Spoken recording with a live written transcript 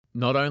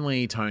Not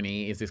only,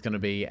 Tony, is this going to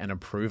be an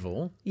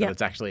approval, Yep. but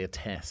it's actually a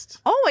test.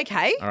 Oh,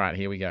 okay. All right,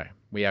 here we go.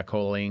 We are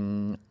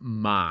calling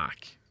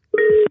Mark.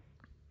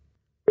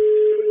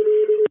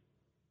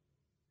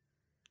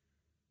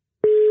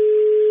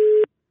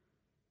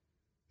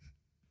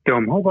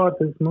 Dom Hobart,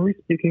 this is Maurice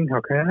speaking.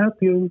 How can I help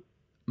you?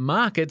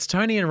 Mark, it's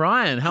Tony and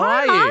Ryan. How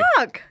Hi, are you?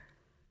 Mark.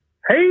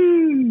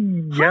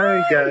 Hey!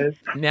 Yeah, guys.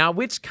 Now,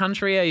 which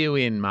country are you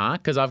in,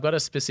 Mark? Because I've got a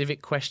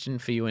specific question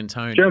for you and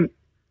Tony.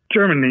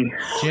 Germany.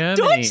 Germany.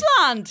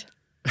 Deutschland.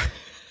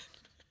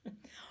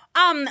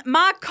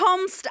 Mark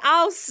kommst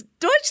aus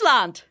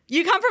Deutschland.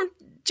 You come from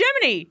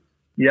Germany.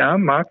 Ja,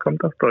 Mark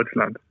kommt aus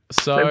Deutschland.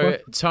 So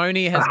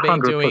Tony has been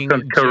 100% doing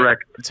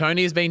correct.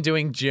 Tony has been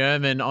doing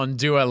German on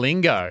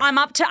Duolingo. I'm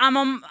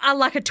on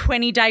like a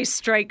 20-day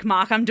streak,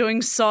 Mark. I'm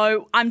doing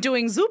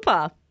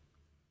super.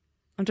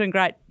 I'm doing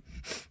great.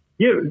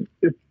 Yeah,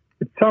 it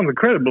sounds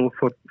incredible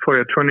for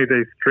your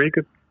 20-day streak.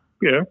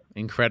 Yeah,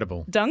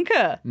 Incredible.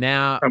 Danke.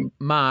 Now,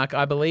 Mark,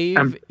 I believe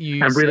I'm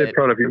you really said,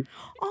 proud of you.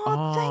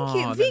 Oh, thank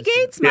you. Oh, Wie that is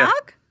geht's,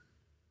 Mark?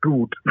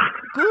 Gut.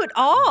 Good.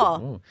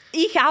 Oh,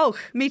 ich auch.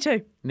 Me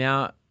too.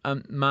 Now,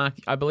 Mark,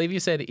 I believe you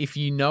said if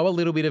you know a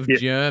little bit of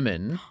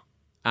German,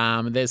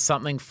 there's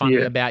something funny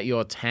about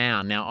your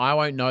town. Now, I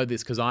won't know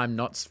this because I'm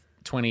not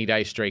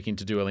 20-day streak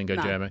into Duolingo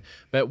German.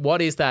 But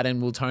what is that,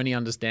 and will Tony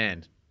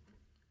understand?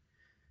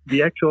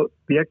 The actual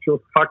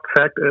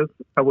fact is,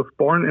 I was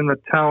born in a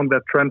town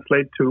that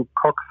translates to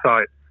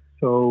cockside.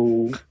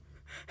 So,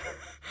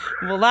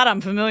 Well, that I'm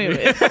familiar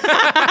with.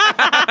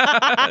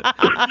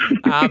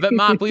 But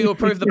Mark, will you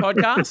approve the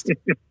podcast?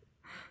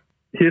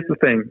 here's the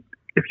thing.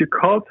 If you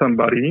call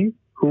somebody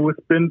who has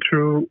been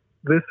through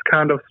this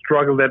kind of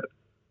struggle that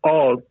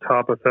all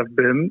toppers have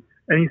been,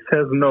 and he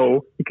says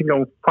no, he can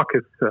go fuck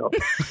himself.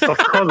 Of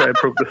course I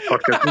approve this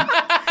podcast.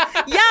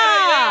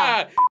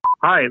 Yeah.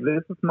 Hi,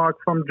 this is Mark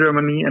from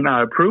Germany, and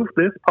I approve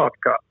this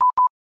podcast.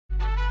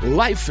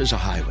 Life is a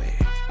highway,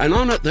 and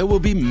on it there will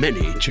be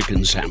many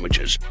chicken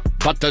sandwiches.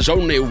 But there's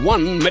only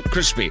one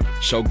McCrispy.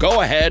 So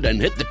go ahead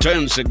and hit the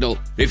turn signal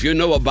if you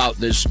know about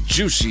this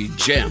juicy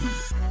gem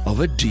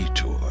of a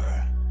detour.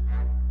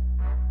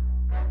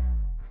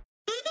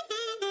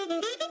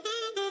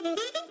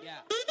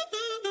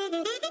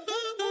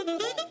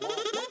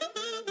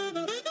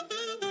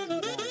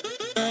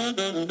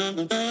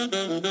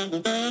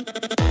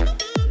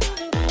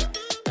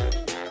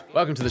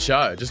 Welcome to the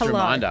show. Just Hello. a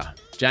reminder,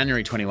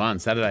 January 21,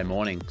 Saturday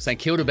morning, St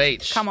Kilda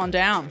Beach. Come on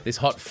down. This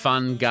hot,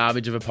 fun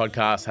garbage of a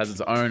podcast has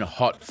its own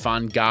hot,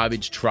 fun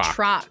garbage truck.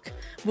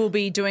 Will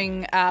be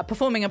doing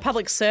performing a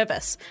public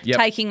service, Yep.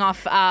 taking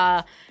off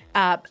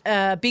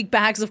big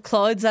bags of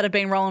clothes that have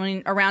been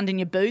rolling around in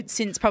your boots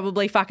since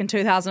probably fucking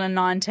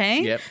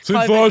 2019. Yep.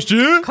 Since last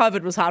year?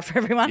 COVID was hard for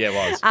everyone. Yeah,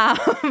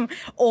 it was.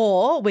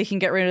 Or we can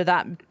get rid of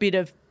that bit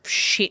of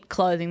shit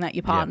clothing that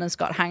your partner's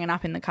got hanging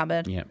up in the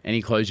cupboard. Yeah.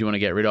 Any clothes you want to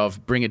get rid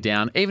of, bring it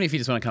down. Even if you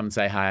just want to come and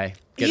say hi,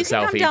 get You a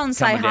can selfie. come down and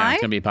say on down. hi.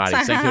 It's going to be a party.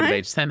 Say St Kilda hi.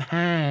 Beach. Say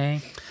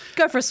hi.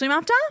 Go for a swim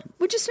after?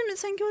 Would you swim at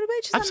St Kilda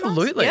Beach? Is that nice?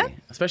 Absolutely. Yeah?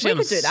 Especially we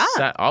on could do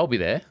that. I'll be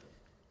there.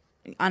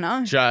 I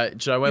know. Should I wear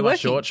You're my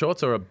working.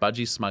 shorts or a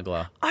budgie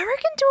smuggler? I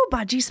reckon do a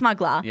budgie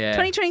smuggler. Yeah.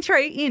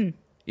 2023 in.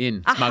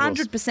 In. Smugglers.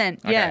 100%.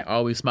 Okay, Yeah.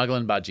 I'll be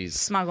smuggling budgies.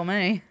 Smuggle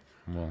me.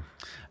 Well,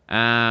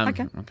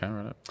 Okay. Okay,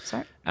 right.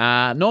 Sorry.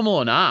 Normal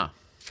or nah?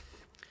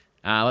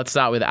 Let's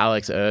start with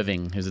Alex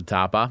Irving, who's a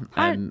tarper.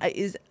 And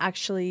Is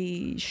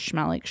actually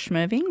Schmalik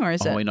Schmerving, or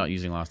is we're it? not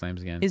using last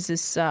names again. Is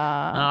this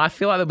I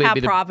feel like there'll be a how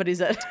bit private is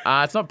it?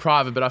 of. It's not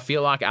private, but I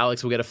feel like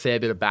Alex will get a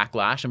fair bit of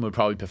backlash, and would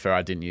probably prefer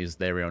I didn't use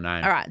their real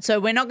name. All right, so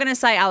we're not going to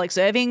say Alex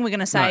Irving. We're going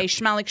to say No.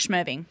 Schmalik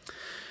Schmerving.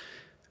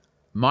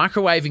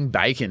 Microwaving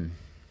bacon.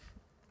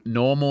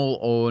 Normal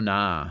or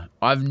nah?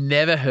 I've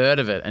never heard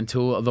of it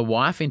until the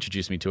wife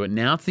introduced me to it.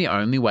 Now it's the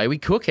only way we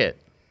cook it.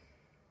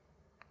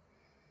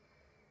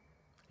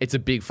 It's a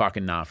big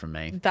fucking nah from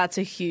me. That's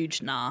a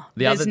huge nah.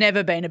 The There's other-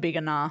 never been a bigger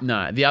nah.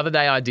 No, the other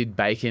day I did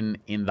bacon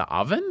in the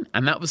oven,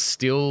 and that was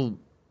still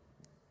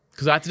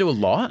because I had to do a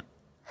lot,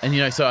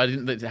 and so I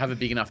didn't have a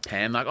big enough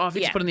pan. Like, if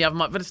you Yeah. just put it in the oven,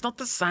 but it's not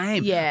the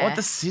same. Yeah. I want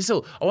the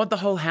sizzle. I want the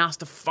whole house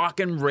to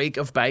fucking reek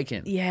of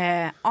bacon.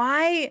 Yeah,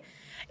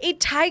 it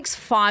takes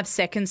 5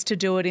 seconds to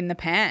do it in the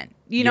pan.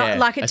 Yeah,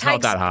 like it it's not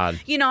takes that hard.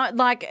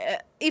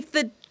 If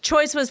the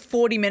choice was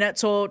 40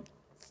 minutes or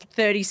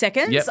 30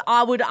 seconds, Yep.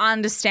 I would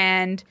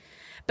understand.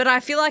 But I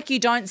feel like you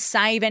don't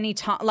save any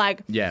time.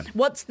 Like, Yeah.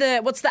 what's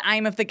the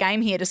aim of the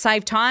game here? To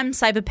save time,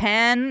 save a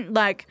pan,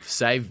 like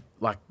Save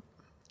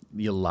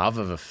your love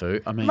of a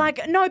food. I mean,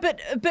 no. But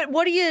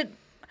what do you?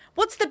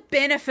 What's the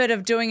benefit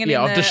of doing it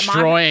Yeah, in of the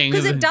destroying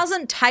because the- it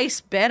doesn't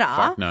taste better.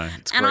 Fuck no,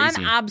 it's and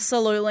greasy. I'm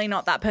absolutely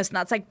not that person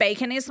that's like,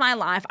 bacon is my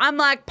life. I'm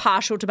like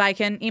partial to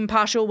bacon,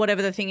 impartial,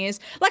 whatever the thing is.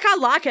 Like, I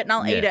like it and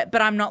I'll eat Yeah. it,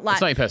 but I'm not like.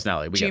 it's not your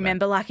personality. We do you get that.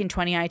 remember like in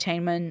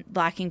 2018 when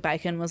liking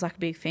bacon was like a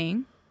big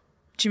thing?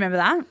 Do you remember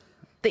that?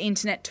 The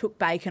internet took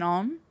bacon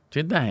on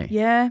Did they?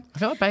 Yeah. I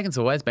feel like bacon's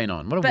always been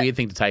on. What a weird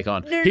thing to take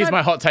on. No, Here's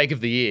my hot take of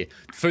the year.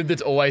 Food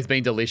that's always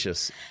been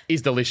delicious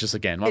is delicious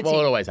again. Well, it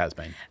always has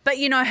been. But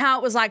you know how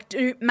it was like,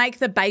 make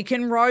the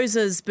bacon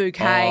roses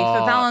bouquet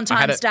for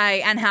Valentine's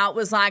Day, and how it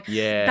was like,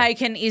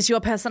 bacon is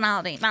your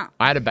personality. No.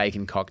 I had a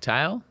bacon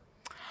cocktail.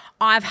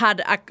 I've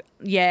had I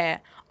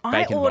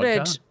ordered,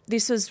 vodka?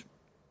 this was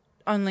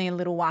only a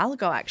little while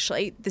ago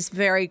actually, this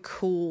very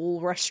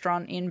cool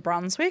restaurant in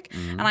Brunswick,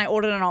 and I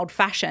ordered an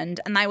old-fashioned,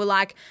 and they were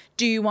like,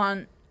 do you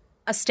want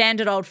a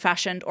standard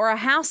old-fashioned or a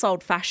house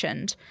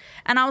old-fashioned?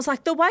 And I was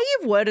like, the way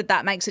you've worded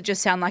that makes it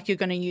just sound like you're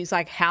going to use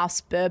like house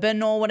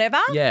bourbon or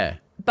whatever. Yeah.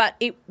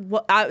 But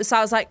so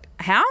I was like,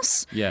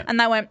 house? Yeah. And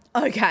they went,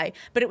 okay.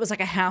 But it was like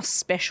a house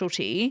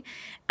specialty,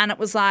 and it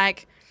was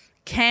like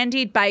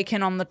candied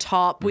bacon on the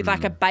top with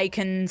like a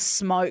bacon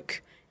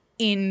smoke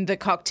in the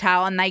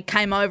cocktail, and they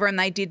came over and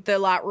they did the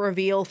like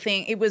reveal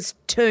thing. It was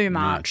too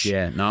much.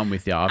 Yeah, no, I'm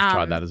with you. I've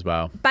tried that as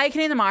well.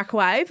 Bacon in the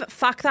microwave,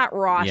 fuck that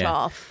right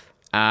off.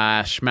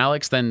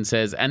 Schmalix then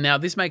says, and now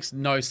this makes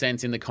no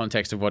sense in the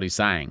context of what he's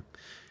saying,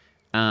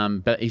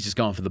 but he's just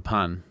going for the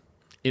pun.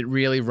 It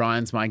really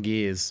grinds my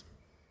gears.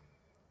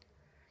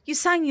 You're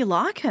saying you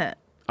like it?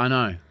 I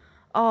know.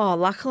 Oh,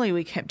 luckily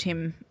we kept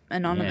him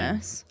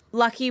anonymous. Yeah.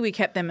 Lucky we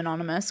kept them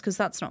anonymous, because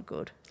that's not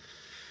good.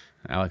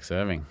 Alex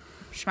Irving.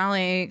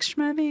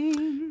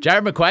 Schmally.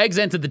 Jared McQuaig's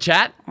entered the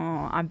chat.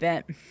 Oh, I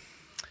bet.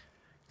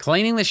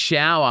 Cleaning the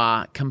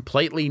shower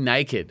completely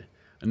naked,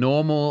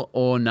 normal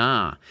or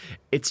nah?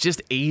 It's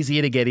just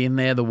easier to get in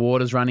there. The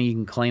water's running, you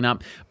can clean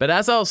up. But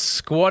as I was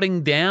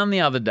squatting down the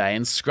other day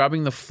and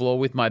scrubbing the floor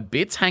with my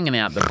bits hanging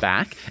out the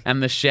back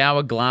and the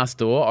shower glass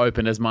door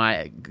open as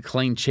my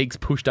clean cheeks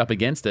pushed up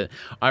against it,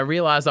 I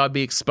realised I'd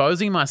be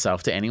exposing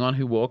myself to anyone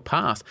who walked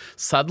past.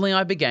 Suddenly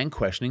I began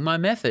questioning my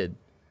method.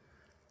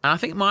 And I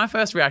think my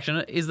first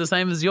reaction is the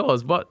same as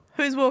yours. What?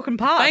 Who's walking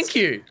past? Thank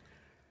you.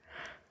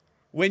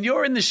 When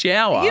you're in the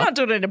shower... You're not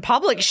doing it in a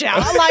public shower.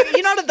 Like,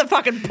 you're not at the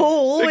fucking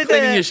pool. You're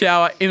cleaning your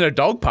shower in a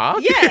dog park?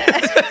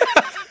 Yeah.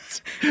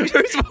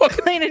 Who's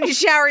walking? Cleaning your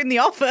shower in the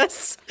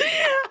office.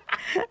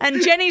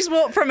 And Jenny's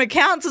from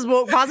accounts has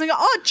walked past and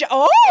go, okay,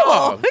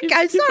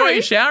 sorry. You've got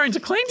your showering to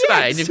clean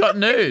today and you've got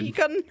nude. You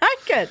got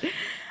naked.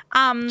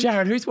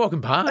 Jared, who's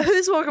walking past?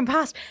 Who's walking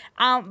past?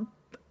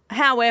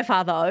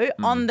 However, though,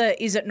 on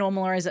the is it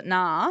normal or is it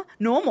nah?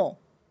 Normal.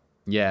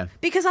 Yeah.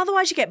 Because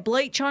otherwise you get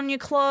bleach on your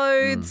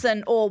clothes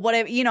or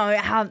whatever, you know,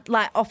 how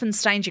like often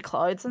stains your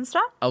clothes and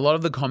stuff. A lot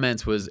of the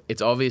comments was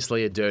it's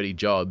obviously a dirty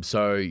job,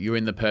 so you're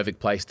in the perfect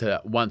place to,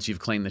 once you've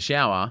cleaned the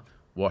shower,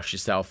 wash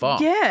yourself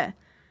off. Yeah.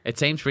 It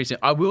seems pretty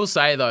simple. I will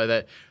say, though,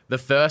 that the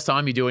first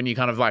time you do it and you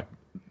kind of like,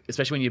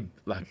 especially when you're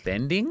like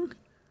bending...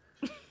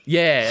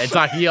 Yeah, it's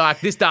like, you're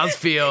like, this does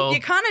feel... You're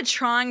kind of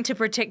trying to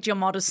protect your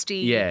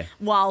modesty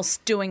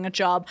whilst doing a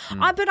job.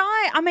 But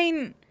I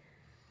mean,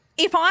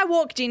 if I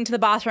walked into the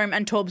bathroom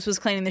and Torbs was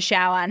cleaning the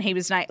shower and he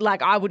was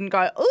like, I wouldn't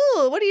go,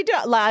 oh, what are you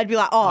doing? Like, I'd be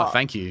like, oh.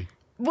 Thank you.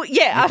 Well,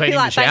 yeah, I'd be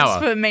like, thanks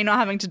for me not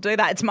having to do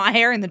that. It's my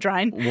hair in the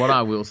drain. What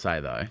I will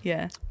say, though,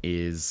 yeah,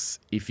 is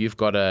if you've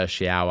got a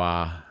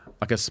shower...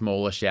 like a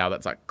smaller shower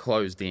that's like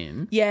closed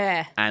in.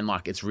 Yeah. And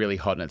like it's really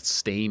hot and it's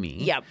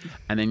steamy. Yep.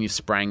 And then you're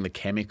spraying the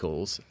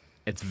chemicals.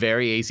 It's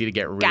very easy to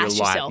get real Gas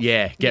yourself.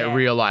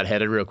 Real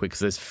lightheaded real quick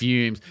because there's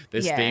fumes,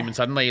 there's steam, and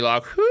suddenly you're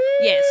like, whoo!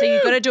 Yeah, so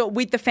you've got to do it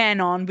with the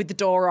fan on, with the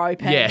door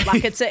open. Yeah.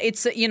 Like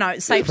it's you know,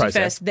 safety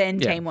first, then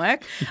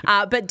teamwork.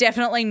 But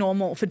definitely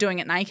normal for doing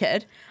it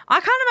naked. I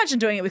can't imagine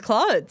doing it with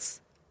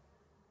clothes.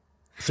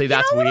 See,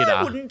 that's weirder. weirder.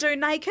 I wouldn't do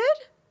naked?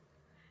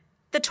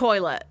 The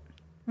toilet.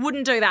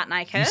 Wouldn't do that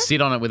naked. You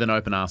sit on it with an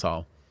open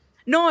asshole.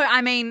 No,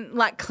 I mean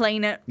like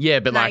clean it. Yeah,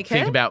 but naked. Like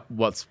think about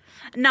what's.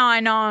 No, I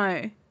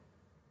know.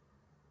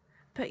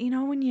 But you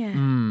know when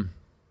you.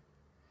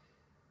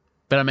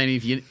 But I mean,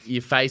 if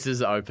your face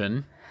is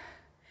open.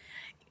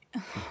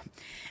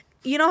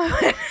 You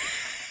know.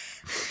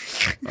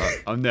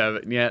 I'm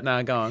nervous. Yeah,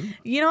 no, go on.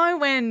 You know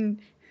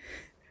when.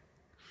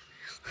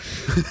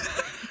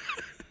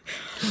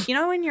 You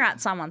know when you're at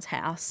someone's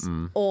house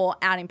or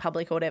out in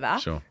public or whatever,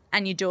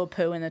 and you do a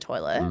poo in the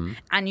toilet,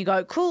 and you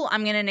go, "Cool,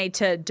 I'm going to need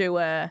to do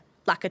a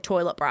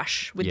toilet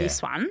brush with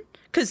this one,"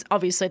 because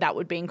obviously that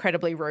would be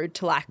incredibly rude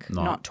to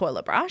not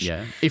toilet brush.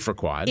 Yeah, if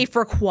required. If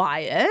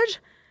required.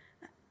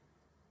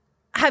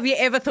 Have you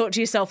ever thought to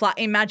yourself, like,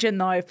 imagine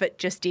though if it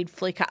just did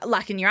flick up,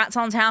 like, and you're at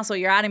someone's house or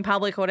you're out in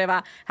public or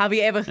whatever? Have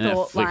you ever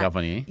thought, flick up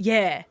on you?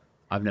 Yeah.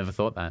 I've never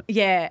thought that.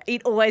 Yeah,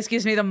 it always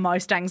gives me the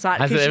most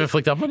anxiety. Has it ever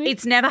flicked up on you?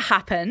 It's never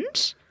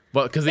happened.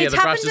 Well, because the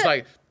brush is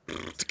like,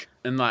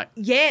 and like.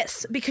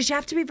 Yes, because you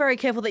have to be very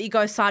careful that you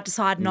go side to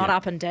side, not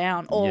up and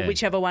down, or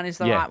whichever one is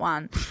the right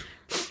one.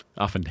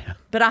 Up and down.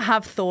 But I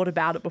have thought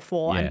about it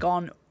before and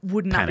gone,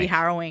 wouldn't that be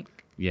harrowing?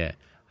 Yeah.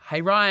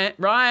 Hey, Ryan.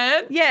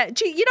 Yeah,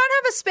 gee, you don't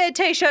have a spare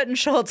T-shirt and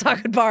shorts I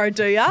could borrow,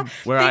 do you?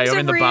 Where are you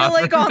in the bathroom? Things have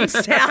really gone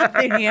south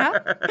in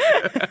here.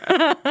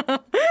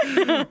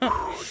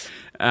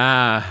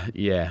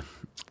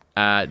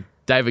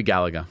 David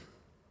Gallagher.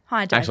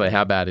 Hi, David. Actually,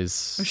 how bad is...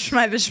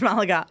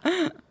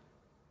 Schmalaga.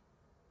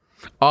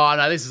 Oh,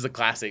 no, this is a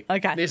classic.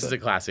 Okay. This is a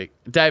classic.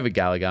 David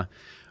Gallagher.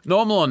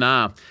 Normal or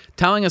nah,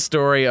 telling a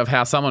story of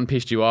how someone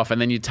pissed you off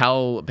and then you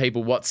tell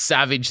people what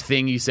savage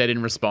thing you said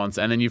in response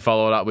and then you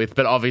follow it up with,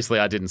 but obviously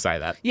I didn't say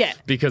that. Yeah.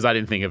 Because I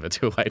didn't think of it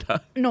till later.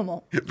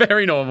 Normal.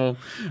 Very normal.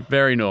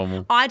 Very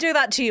normal. I do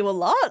that to you a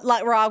lot,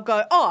 like where I'll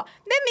go, oh,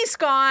 then this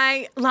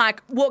guy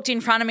like walked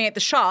in front of me at the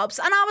shops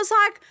and I was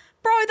like,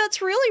 bro,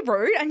 that's really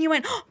rude. And you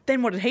went, oh,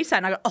 then what did he say?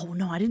 And I go, oh,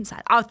 no, I didn't say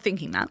it. I was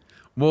thinking that.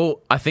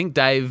 Well, I think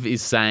Dave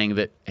is saying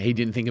that he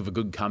didn't think of a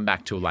good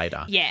comeback till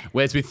later. Yeah.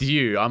 Whereas with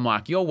you, I'm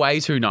like, you're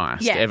way too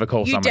nice to ever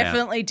call someone out. You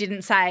definitely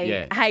didn't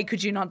say, hey,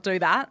 could you not do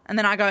that? And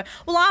then I go,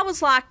 well, I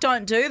was like,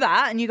 don't do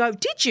that. And you go,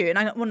 did you? And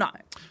I go, well, no,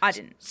 I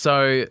didn't.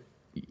 So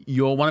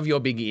one of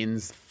your big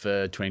ins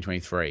for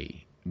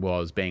 2023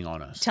 was being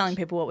honest. Telling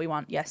people what we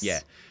want, yes. Yeah.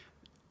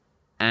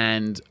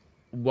 And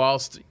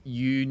whilst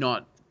you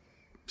not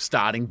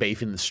starting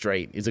beef in the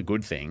street is a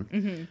good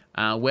thing,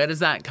 where does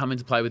that come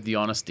into play with the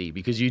honesty?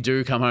 Because you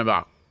do come home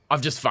like,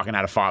 I've just fucking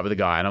had a fight with a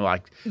guy. And I'm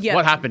like,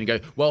 what happened? You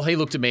go, well, he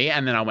looked at me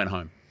and then I went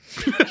home.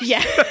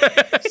 Yeah.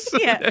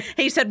 Yeah.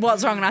 He said,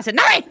 what's wrong? And I said,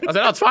 no. I said,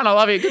 oh, it's fine. I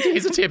love you.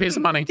 Here's a tip. Here's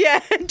some money. Yeah.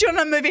 Do you want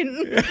to move in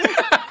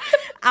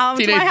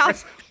to my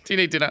house? Do you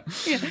need dinner?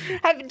 Yeah.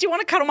 Do you want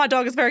to cuddle my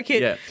dog? It's very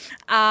cute.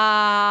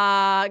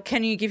 Yeah.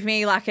 Can you give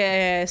me like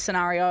a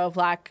scenario of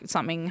like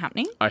something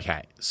happening?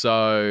 Okay.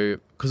 So,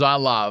 because I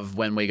love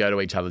when we go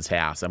to each other's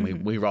house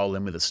and we roll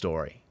in with a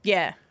story.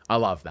 Yeah. I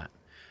love that.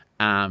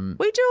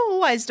 We do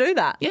always do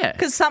that. Yeah.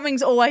 Because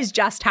something's always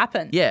just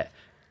happened. Yeah.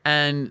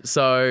 And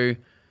so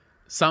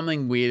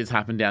something weird has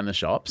happened down the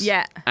shops.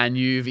 Yeah. And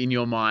you've, in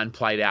your mind,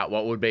 played out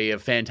what would be a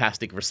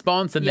fantastic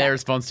response and their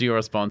response to your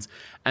response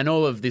and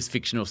all of this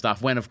fictional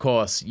stuff when, of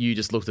course, you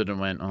just looked at it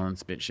and went, oh,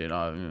 it's a bit shit.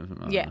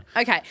 Yeah.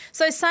 Okay.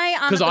 So say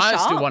I'm at the Because I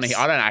shops. still want to hear.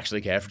 I don't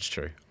actually care if it's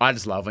true. I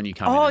just love when you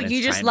come in and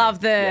you just entertain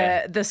love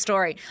me. the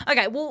story.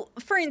 Okay. Well,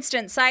 for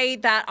instance, say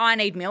that I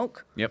need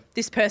milk. Yep.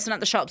 This person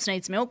at the shops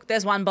needs milk.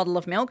 There's one bottle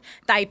of milk.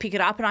 They pick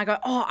it up and I go,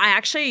 oh, I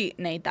actually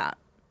need that.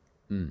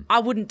 I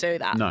wouldn't do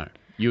that. No.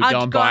 You would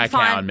go and buy a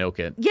cow and milk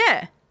it.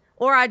 Yeah.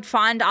 Or I'd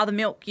find other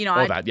milk, you know.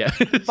 Or that, yeah.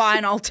 buy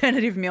an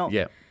alternative milk.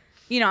 Yeah.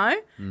 You know?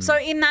 So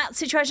in that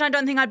situation, I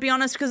don't think I'd be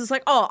honest because it's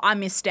like, oh, I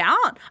missed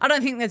out. I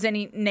don't think there's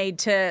any need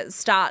to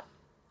start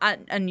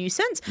a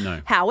nuisance.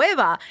 No.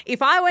 However,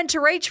 if I went to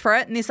reach for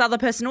it and this other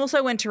person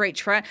also went to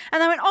reach for it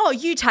and they went, oh,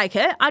 you take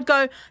it, I'd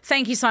go,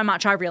 thank you so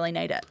much, I really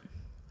need it.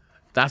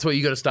 That's what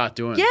you got to start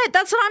doing. Yeah,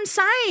 that's what I'm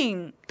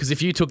saying. Because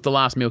if you took the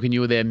last milk and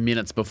you were there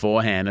minutes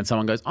beforehand and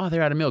someone goes, oh,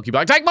 they're out of milk, you'd be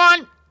like, take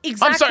mine.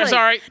 Exactly. I'm so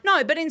sorry.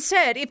 No, but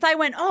instead, if they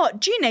went, oh,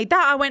 do you need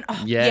that? I went,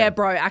 oh, yeah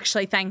bro,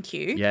 actually, thank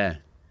you. Yeah.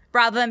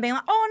 Rather than being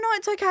like, oh, no,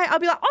 it's okay. I'll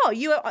be like, oh,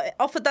 you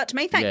offered that to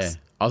me, thanks.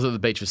 Yeah. I was at the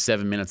beach for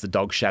 7 minutes. The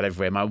dog shat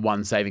everywhere. My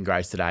one saving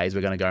grace today is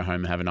we're going to go home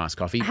and have a nice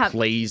coffee.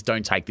 Please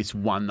don't take this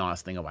one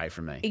nice thing away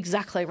from me.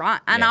 Exactly right.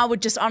 And I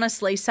would just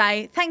honestly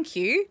say, thank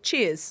you.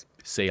 Cheers.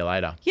 See you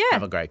later. Yeah.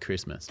 Have a great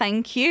Christmas.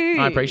 Thank you.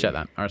 I appreciate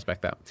that. I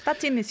respect that.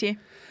 That's in this year.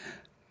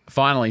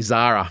 Finally,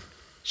 Zara.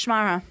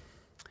 Shmara.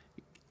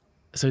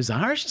 So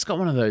Zara's just got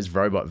one of those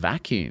robot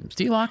vacuums.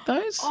 Do you like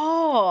those?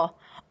 Oh,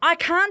 I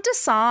can't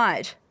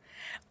decide.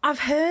 I've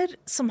heard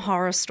some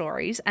horror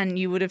stories, and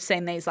you would have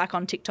seen these like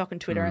on TikTok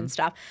and Twitter and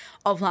stuff,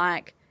 of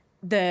like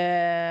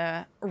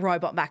the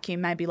robot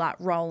vacuum maybe like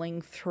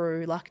rolling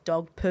through like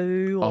dog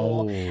poo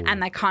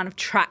and they kind of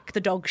track the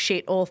dog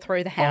shit all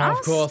through the house. Oh,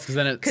 of course,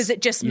 because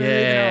it's just moving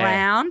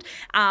around.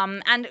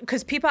 And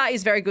because Pippa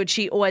is very good,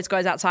 she always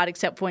goes outside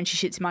except for when she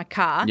shits in my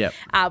car,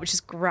 which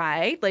is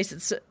great. At least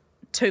it's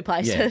two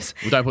places.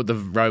 Yeah. Well, don't put the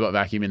robot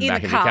vacuum in the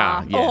back of the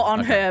car. Yeah. Or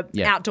on her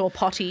outdoor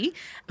potty.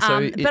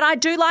 But I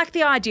do like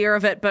the idea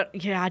of it, but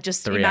I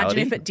just imagine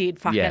if it did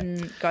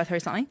fucking go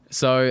through something.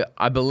 So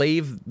I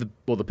believe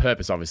the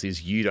purpose obviously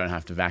is you don't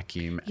have to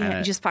vacuum. Yeah,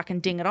 and just fucking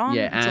ding it on.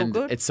 Yeah, it's and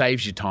all good. it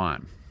saves you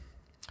time.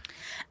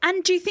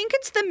 And do you think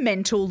it's the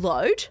mental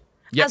load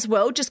as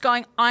well? Just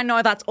going, I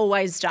know that's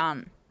always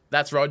done.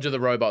 That's Roger the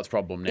robot's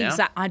problem now.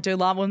 Exactly. I do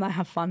love when they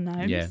have fun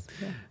names. Yeah.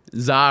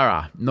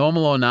 Zara,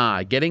 normal or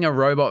nah, getting a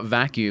robot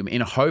vacuum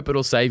in hope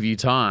it'll save you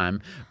time,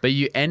 but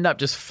you end up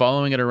just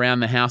following it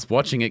around the house,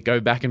 watching it go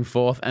back and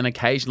forth and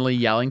occasionally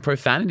yelling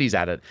profanities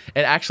at it.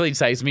 It actually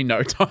saves me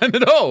no time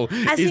at all.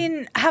 As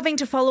in having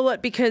to follow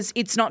it because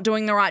it's not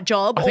doing the right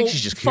job, I think she's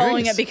just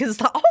following curious. it because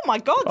it's like, oh my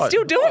God,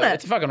 still doing it.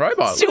 It's a fucking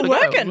robot. Still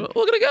working.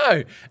 Look at it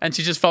go. And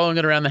she's just following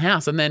it around the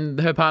house. And then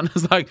her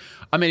partner's like,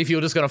 I mean, if you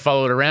were just going to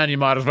follow it around, you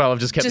might as well have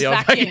just kept the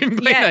old vacuum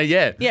cleaner.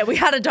 Yeah. Yeah, we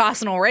had a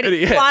Dyson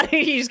already. Why do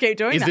you just keep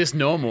doing that? Is this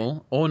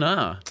normal or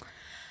nah?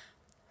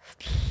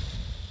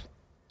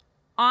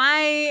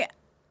 I'm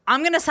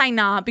going to say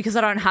nah because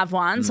I don't have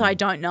one, so I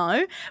don't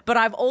know. But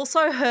I've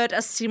also heard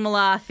a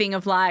similar thing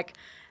of like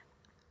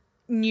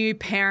new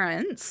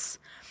parents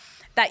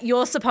that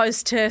you're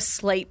supposed to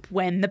sleep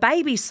when the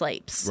baby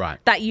sleeps. Right.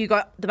 That you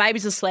got the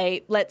baby's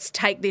asleep, let's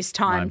take this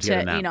time to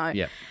get a nap. you know.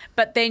 Yep.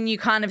 But then you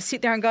kind of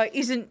sit there and go,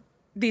 isn't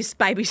this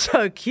baby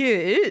so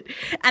cute?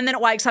 And then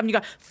it wakes up and you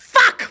go,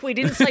 fuck, we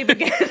didn't sleep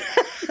again.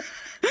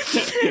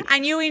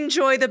 and you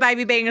enjoy the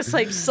baby being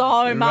asleep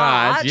so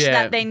much yeah.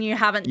 that then you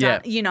haven't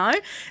done, you know?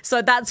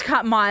 So that's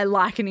my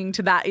likening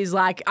to that is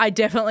like, I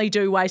definitely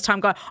do waste time.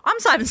 Go, I'm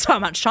saving so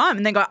much time.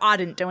 And then go, I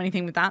didn't do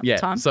anything with that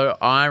time. So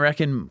I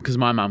reckon, because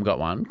my mum got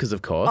one, because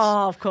of course.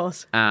 Oh, of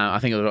course. I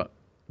think it was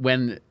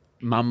when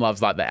mum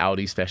loves like the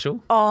Aldi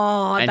special.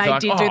 Oh, and they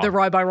like, did do the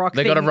Robo-Rock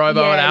thing. They got a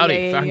Robo at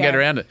Aldi. If I can get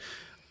around it.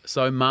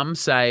 So mum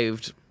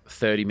saved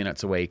 30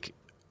 minutes a week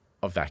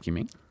of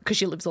vacuuming. Because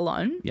she lives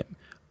alone. Yep.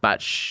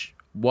 But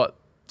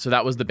so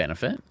that was the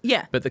benefit.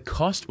 Yeah. But the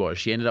cost was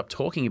she ended up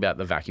talking about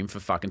the vacuum for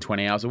fucking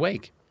 20 hours a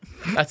week.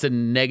 That's a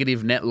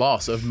negative net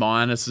loss of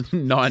minus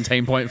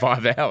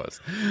 19.5 hours.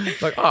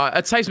 Like,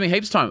 it saves me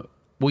heaps of time.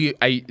 Well,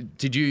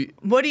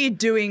 what are you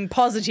doing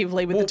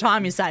positively with the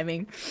time you're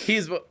saving?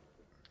 Here's what.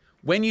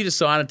 When you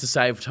decided to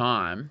save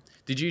time,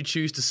 did you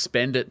choose to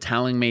spend it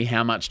telling me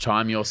how much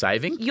time you're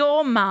saving?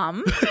 Your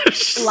mum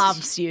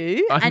loves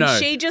you and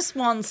she just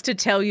wants to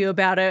tell you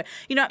about her.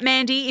 You know,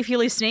 Mandy, if you're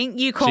listening,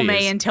 you call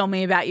me and tell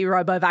me about your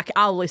RoboVac.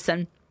 I'll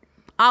listen.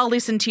 I'll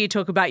listen to you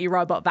talk about your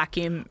robot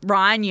vacuum.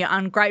 Ryan, you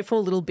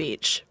ungrateful little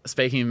bitch.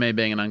 Speaking of me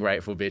being an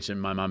ungrateful bitch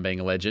and my mum being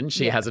a legend,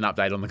 she has an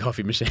update on the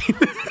coffee machine.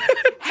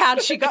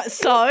 How'd she go?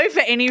 So,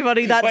 for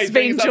anybody that's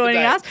been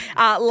joining us,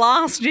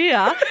 last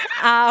year,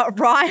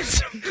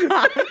 Ryan's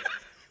mum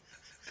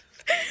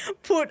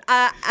put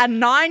a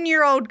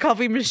 9-year-old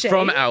coffee machine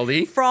from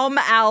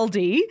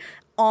Aldi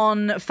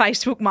on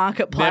Facebook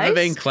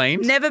Marketplace.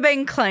 Never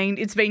been cleaned.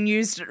 It's been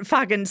used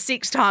fucking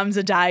 6 times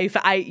a day for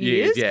 8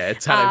 years. Yeah,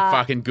 it's had a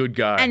fucking good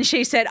go. And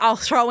she said, I'll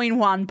throw in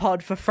one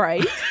pod for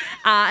free.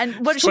 And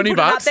what did she put it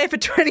up there for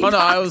 20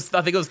 bucks? No,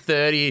 I think it was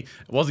 30. It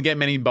wasn't getting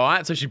many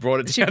bites, so she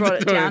brought it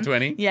down to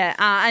 20. Yeah,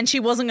 and she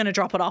wasn't going to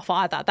drop it off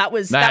either. That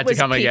was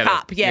pick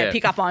up. Yeah,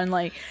 pick up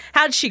only.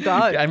 How'd she go?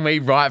 And we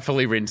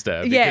rightfully rinsed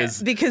her.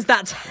 Because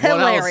that's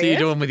hilarious. What else are you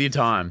doing with your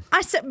time?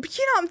 I said,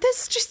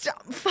 there's just...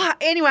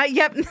 Anyway,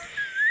 yep.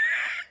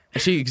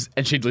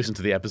 She'd listened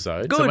to the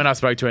episode. Good. So when I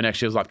spoke to her next,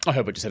 she was like, I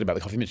heard what you said about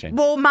the coffee machine.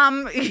 Well,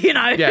 Mum,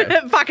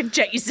 fucking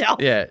check yourself.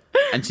 Yeah.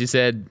 And she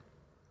said,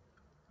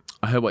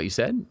 I heard what you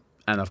said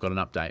and I've got an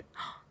update.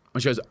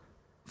 And she goes,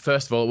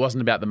 first of all, it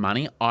wasn't about the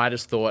money. I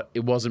just thought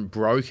it wasn't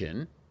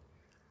broken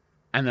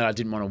and that I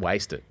didn't want to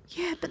waste it.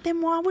 Yeah, but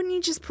then why wouldn't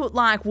you just put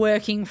like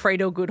working free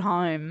to a good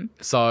home?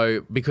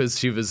 So because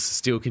she was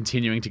still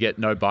continuing to get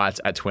no bites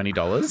at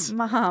 $20.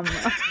 Mum.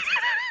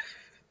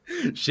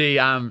 She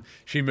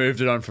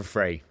moved it on for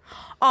free.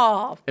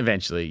 Oh.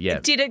 Eventually, yeah.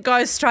 Did it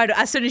go straight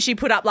as soon as she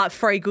put up like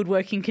free good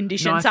working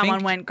conditions?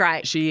 Someone went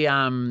great. She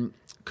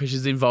because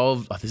she's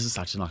involved. This is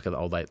such like an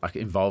old lady, like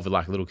involved with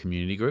like little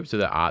community groups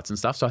with their arts and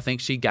stuff. So I think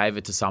she gave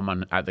it to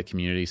someone at the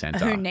community centre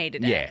who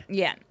needed it.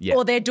 Yeah.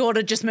 Or their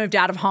daughter just moved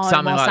out of home.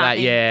 Something or like something. that.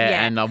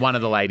 Yeah. And one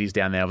of the ladies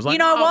down there was like, you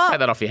know what? Take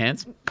that off your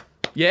hands.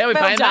 Yeah, we're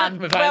well paying done.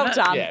 that. We're paying well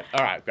done. Yeah.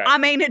 All right. Great. I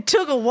mean, it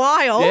took a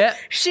while. Yeah.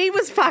 She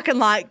was fucking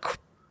like.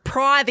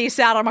 Pry this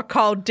out on my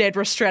cold, dead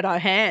ristretto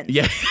hands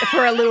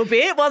for a little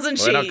bit, wasn't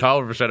she? We're not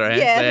cold ristretto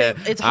hands. Yeah,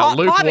 it's hot,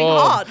 piping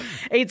hot.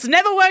 It's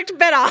never worked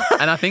better.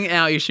 And I think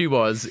our issue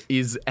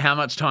is how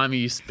much time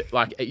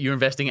you're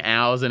investing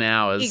hours and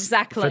hours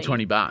exactly for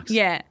 $20.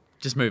 Yeah.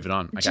 Just move it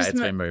on. Okay, it's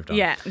been moved on.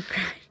 Yeah.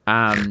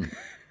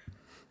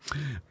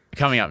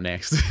 Coming up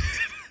next.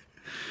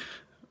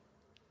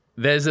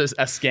 There's a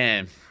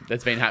scam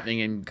that's been happening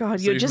in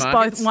God, you're just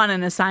both one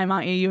and the same,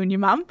 aren't you? You and your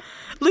mum.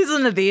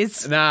 Listen to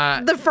this.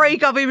 Nah. The free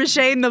coffee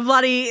machine, the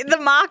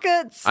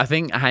markets. I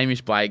think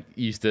Hamish Blake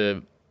used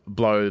to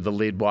blow the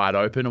lid wide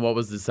open, or what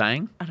was the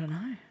saying? I don't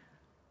know.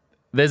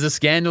 There's a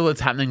scandal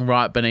that's happening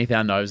right beneath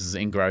our noses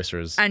in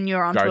groceries. And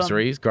you're onto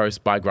groceries,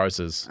 by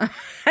grocers.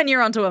 And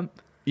you're onto them.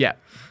 Yeah.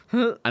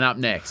 And up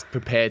next,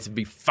 prepare to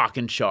be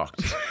fucking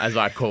shocked as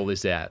I call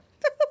this out.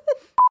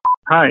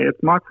 Hi,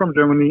 it's Mark from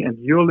Germany, and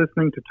you're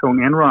listening to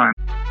Tony and Ryan.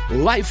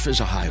 Life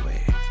is a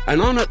highway,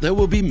 and on it there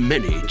will be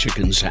many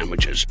chicken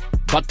sandwiches.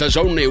 But there's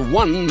only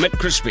one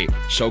McCrispy.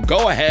 So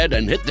go ahead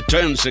and hit the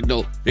turn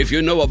signal if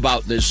you know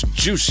about this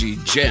juicy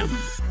gem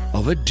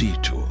of a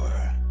detour.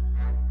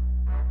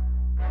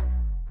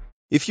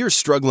 If you're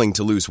struggling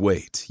to lose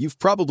weight, you've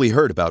probably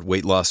heard about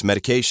weight loss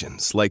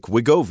medications like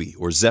Wegovy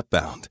or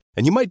Zepbound,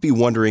 and you might be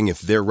wondering if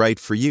they're right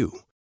for you.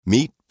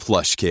 Meet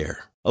PlushCare,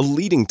 a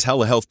leading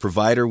telehealth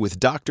provider with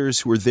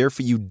doctors who are there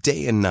for you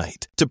day and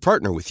night to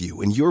partner with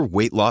you in your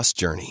weight loss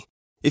journey.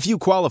 If you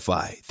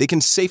qualify, they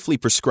can safely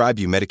prescribe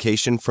you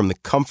medication from the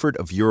comfort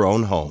of your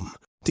own home.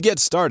 To get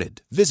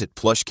started, visit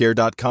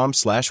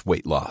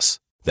plushcare.com/weightloss.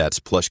 That's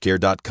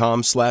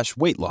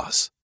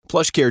plushcare.com/weightloss.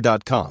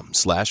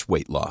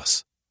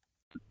 plushcare.com/weightloss.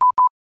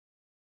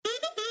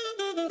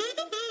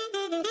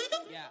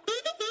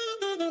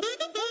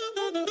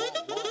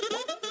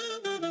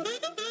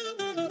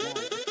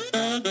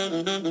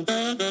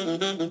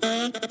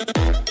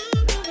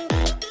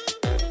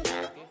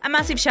 A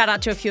massive shout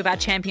out to a few of our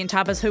champion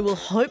tubbers who will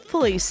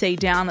hopefully see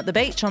down at the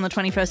beach on the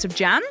 21st of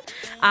Jan.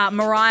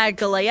 Mariah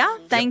Galea,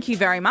 thank you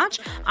very much.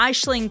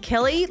 Aisling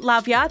Kelly,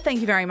 love ya,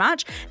 thank you very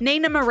much.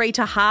 Nina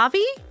Marita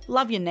Harvey,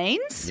 love your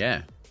Neens.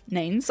 Yeah.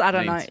 Neens. I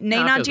don't know. Neens. No, it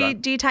Nina, feels do you,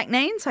 right. do you take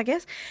Neens, I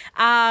guess?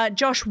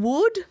 Josh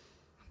Wood.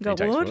 Got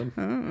takes Wood.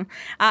 Wood.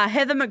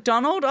 Heather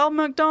McDonald. Oh,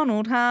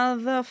 McDonald,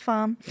 have the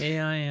fun.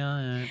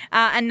 Yeah.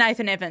 And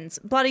Nathan Evans.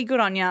 Bloody good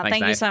on you. Thanks,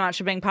 Thank you Nath. so much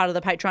for being part of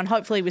the Patreon.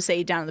 Hopefully we see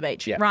you down at the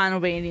beach. Yeah. Ryan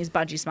will be in his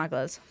budgie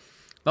smugglers.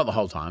 Not the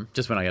whole time,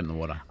 just when I get in the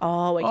water.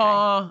 Oh, okay.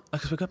 Oh,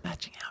 because we've got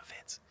matching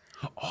outfits.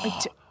 Oh,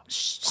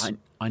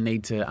 I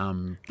need to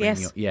bring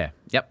Yes.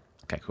 Yep.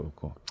 Okay,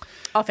 cool.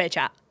 Off air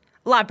chat.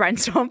 Live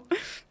brainstorm.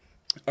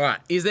 All right.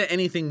 Is there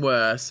anything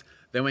worse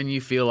than when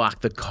you feel like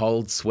the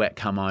cold sweat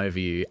come over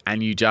you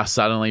and you just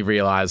suddenly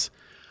realise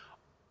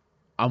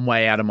I'm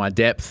way out of my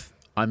depth.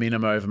 I'm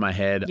over my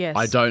head. Yes.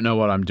 I don't know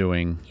what I'm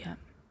doing. Yeah.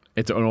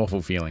 It's an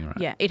awful feeling, right?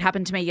 Yeah, it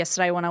happened to me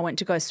yesterday when I went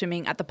to go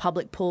swimming at the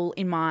public pool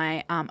in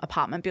my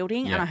apartment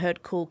building, and I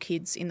heard cool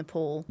kids in the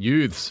pool.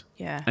 Youths.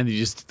 Yeah. And you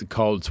just the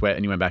cold sweat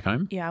and you went back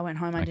home? Yeah, I went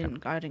home. I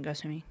didn't go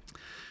swimming.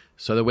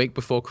 So the week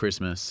before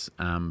Christmas,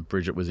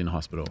 Bridget was in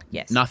hospital.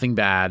 Yes. Nothing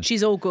bad.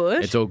 She's all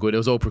good. It's all good. It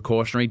was all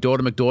precautionary.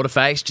 Daughter McDaughter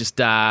face, just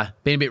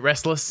being a bit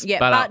restless. Yeah,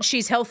 but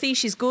she's healthy.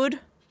 She's good.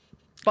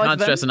 Both can't of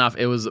them. stress enough,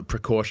 it was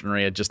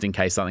precautionary just in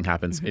case something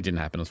happens. It didn't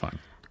happen. It was fine.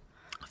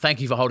 Thank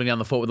you for holding down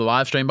the fort with the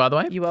live stream, by the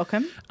way. You're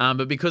welcome.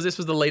 But because this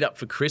was the lead up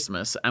for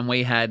Christmas and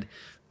we had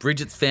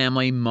Bridget's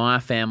family, my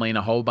family, and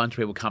a whole bunch of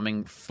people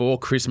coming for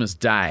Christmas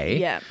Day,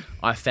 Yeah.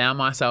 I found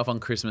myself on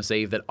Christmas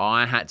Eve that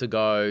I had to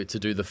go to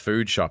do the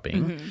food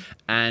shopping.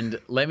 And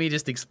let me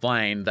just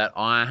explain that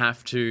I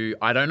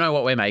don't know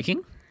what we're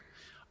making.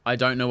 I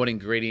don't know what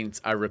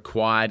ingredients are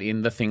required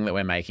in the thing that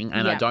we're making.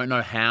 And I Yeah. don't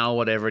know how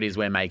whatever it is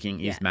we're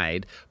making is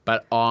made.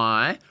 But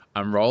I'm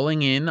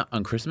rolling in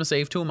on Christmas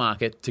Eve to a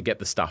market to get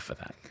the stuff for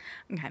that.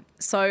 Okay,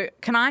 so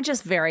can I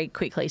just very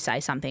quickly say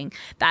something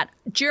that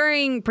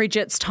during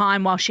Bridget's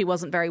time while she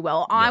wasn't very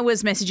well, I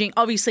was messaging,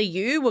 obviously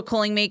you were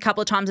calling me a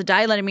couple of times a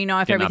day, letting me know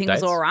if Getting everything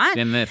was updates. all right.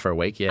 In there for a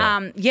week,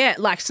 yeah.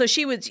 So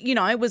she was,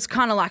 it was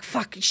kind of like,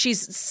 fuck,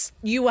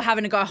 you were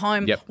having to go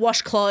home, Yep.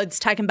 wash clothes,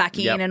 take them back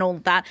in Yep. and all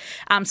of that.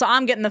 So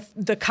I'm getting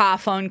the car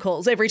phone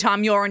calls every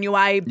time you're on your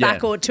way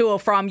back or to or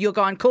from, you're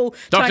going, cool.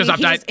 Doctor's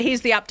Tony, update.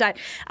 Here's the update.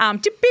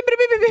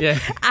 Yeah.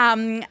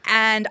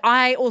 And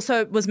I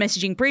also was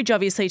messaging Bridge,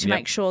 obviously, to Yep.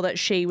 make sure that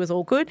she was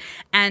all good.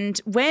 And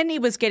when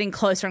it was getting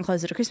closer and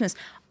closer to Christmas,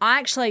 I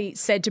actually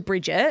said to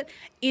Bridget,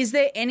 is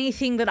there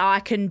anything that I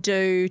can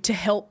do to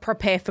help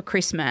prepare for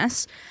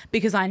Christmas?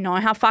 Because I know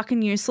how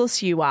fucking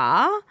useless you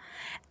are.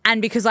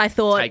 And because I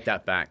thought... Take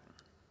that back.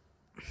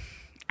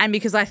 And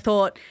because I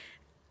thought...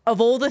 Of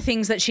all the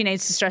things that she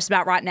needs to stress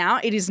about right now,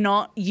 it is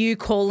not you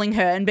calling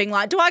her and being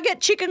like, do I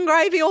get chicken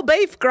gravy or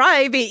beef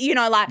gravy?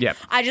 Yep.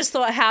 I just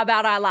thought, how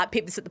about I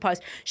pip this at the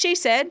post? She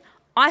said,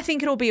 I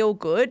think it'll be all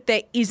good.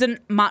 There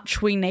isn't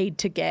much we need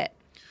to get.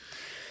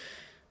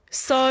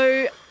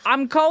 So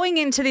I'm going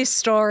into this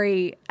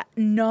story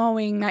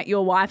knowing that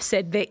your wife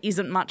said there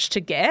isn't much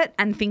to get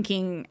and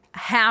thinking,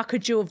 how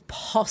could you have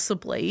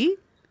possibly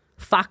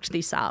fucked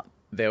this up?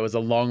 There was a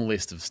long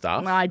list of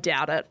stuff. I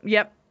doubt it.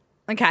 Yep.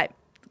 Okay.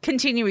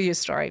 Continue with your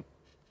story.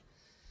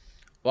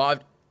 Well,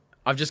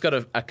 I've just got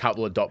a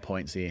couple of dot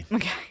points here.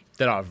 Okay.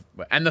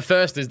 And the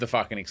first is the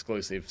fucking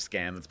exclusive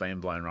scam that's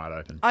been blown right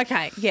open.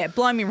 Okay. Yeah.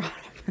 Blow me right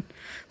open.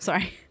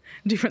 Sorry.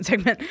 Different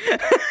segment.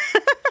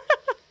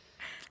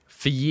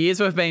 For years,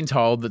 we've been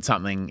told that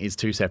something is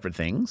two separate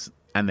things,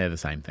 and they're the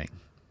same thing.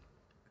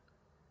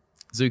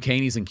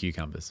 Zucchinis and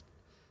cucumbers.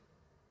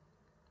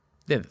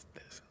 They're the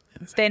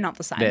same. They're not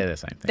the same. They're the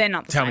same thing. They're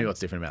not the Tell same. me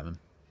what's different about them.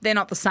 They're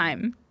not the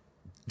same.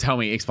 Tell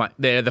me, explain.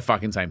 They're the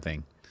fucking same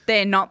thing.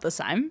 They're not the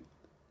same.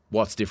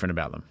 What's different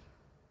about them?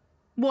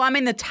 Well, I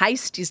mean, the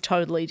taste is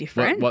totally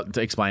different. What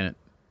to explain it?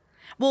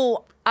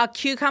 Well, a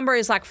cucumber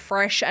is like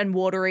fresh and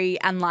watery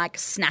and like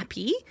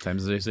snappy. Same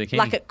as a zucchini.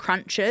 Like it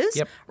crunches.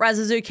 Yep. Whereas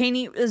a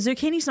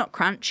zucchini's not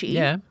crunchy.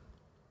 Yeah.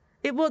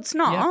 It's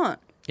not.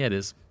 Yeah, it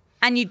is.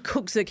 And you'd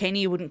cook zucchini,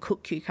 you wouldn't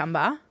cook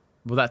cucumber.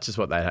 Well, that's just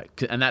what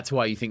and that's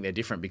why you think they're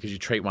different, because you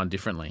treat one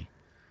differently.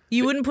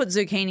 You wouldn't put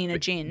zucchini in a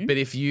gin. But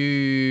if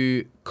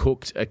you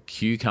cooked a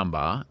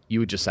cucumber, you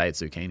would just say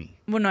it's zucchini.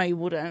 Well, no, you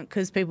wouldn't,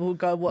 because people would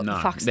go, what the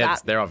fuck's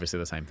that? They're obviously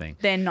the same thing.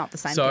 They're not the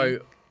same thing. So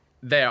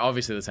they're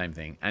obviously the same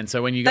thing. And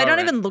so when you go They don't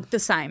around- even look the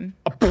same.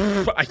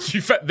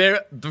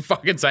 They're the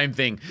fucking same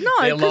thing. No,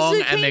 they're because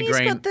long and they're zucchini's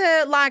green. got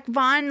the like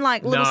vine,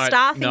 like little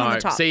star thing on the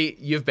top. See,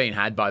 you've been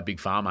had by Big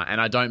Pharma, and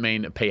I don't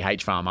mean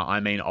PH Pharma. I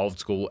mean old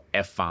school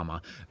F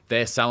Pharma.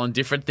 They're selling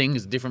different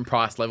things, different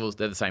price levels.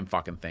 They're the same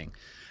fucking thing.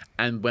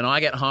 And when I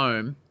get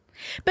home...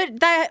 But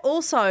they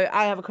also,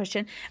 I have a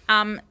question.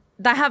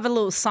 They have a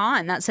little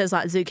sign that says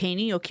like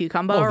zucchini or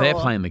cucumber. Oh, they're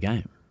playing the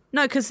game.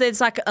 No, because there's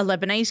like a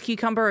Lebanese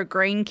cucumber, a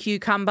green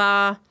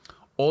cucumber,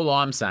 All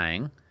I'm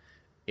saying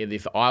is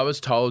if I was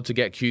told to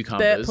get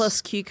cucumbers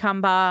Burpless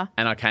cucumber.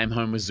 and I came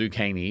home with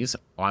zucchinis,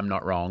 I'm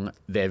not wrong.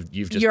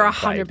 You've just You're been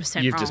played.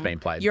 100% You've wrong. just been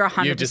played. You're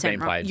 100% You've just been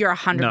wrong. played. You're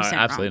 100% No, wrong.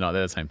 absolutely not.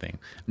 They're the same thing.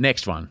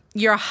 Next one.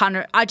 You're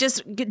 100.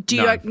 Do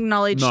you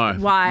acknowledge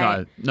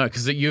why? No,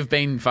 because you've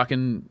been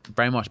fucking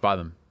brainwashed by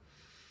them.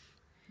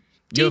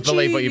 You'll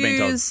believe what you've been told.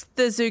 Did you use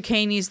the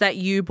zucchinis that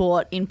you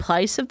bought in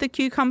place of the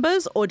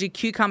cucumbers, or did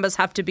cucumbers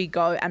have to be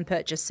go and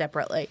purchased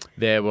separately?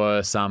 There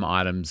were some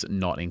items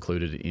not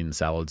included in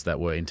salads that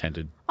were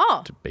intended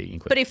to be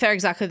included. But if they're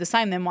exactly the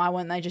same, then why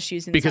weren't they just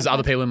using because the same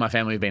other people in my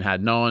family have been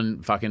had. No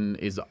one fucking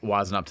is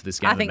wising up to this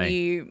scam. I think me.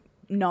 you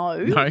know.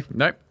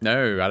 No,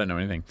 I don't know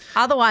anything.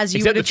 Otherwise,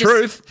 you would have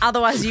truth.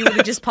 Otherwise, you would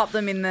have just popped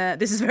them in the.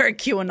 This is very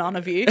QAnon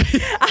of you.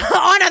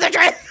 I know the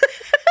truth.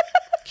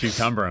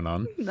 Cucumber and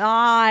on.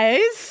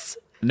 Nice.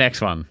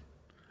 Next one.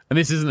 And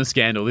this isn't a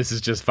scandal. This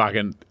is just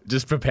fucking,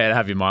 just prepare to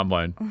have your mind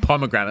blown.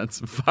 Pomegranates.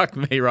 Fuck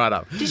me right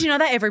up. Did you know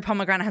that every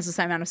pomegranate has the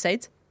same amount of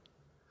seeds?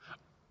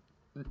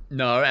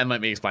 No, and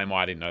let me explain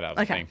why I didn't know that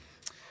was Okay.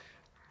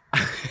 a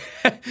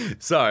thing.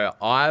 So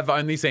I've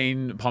only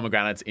seen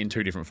pomegranates in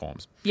two different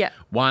forms. Yeah.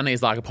 One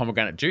is like a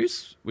pomegranate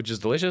juice, which is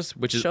delicious,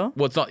 which is, Sure.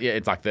 well, it's not,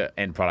 it's like the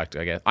end product,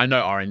 I guess. I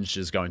know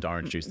oranges go into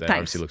orange juice there. Thanks.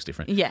 Obviously looks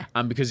different. Yeah.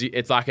 Because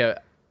it's like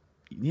a,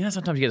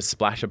 sometimes you get a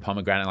splash of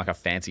pomegranate in like a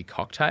fancy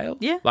cocktail.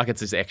 Yeah. Like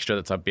it's this extra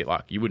that's a bit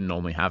like, you wouldn't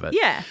normally have it.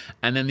 Yeah.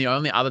 And then the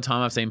only other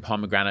time I've seen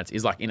pomegranates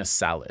is like in a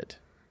salad.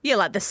 Yeah,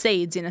 like the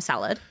seeds in a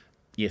salad.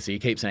 Yeah, so you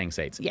keep saying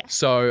seeds. Yeah.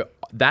 So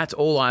that's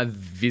all I've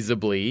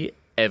visibly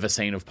ever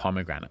seen of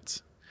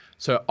pomegranates.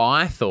 So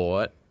I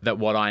thought that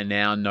what I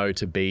now know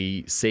to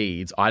be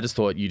seeds, I just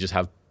thought you just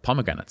have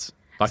pomegranates.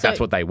 Like that's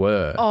what they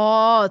were.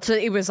 Oh, so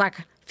it was like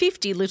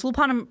 50 little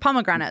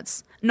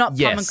pomegranates, not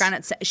Yes.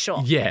 pomegranates.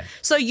 Sure. Yeah.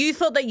 So you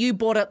thought that you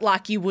bought it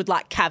like you would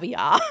like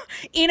caviar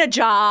in a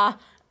jar.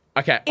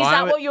 Okay. Is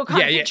that what you're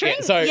kind of picturing?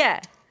 Yeah. So Yeah.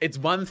 it's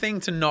one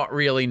thing to not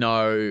really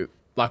know,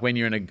 like when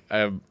you're in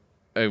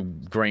a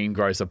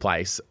greengrocer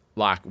place,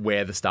 like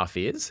where the stuff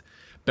is.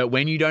 But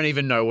when you don't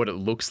even know what it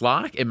looks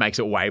like, it makes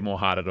it way more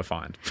harder to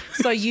find.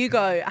 So you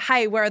go,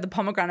 hey, where are the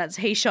pomegranates?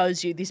 He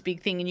shows you this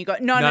big thing and you go,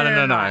 no.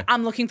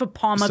 I'm looking for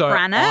pomegranates. So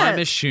I'm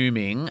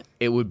assuming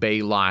it would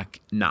be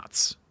like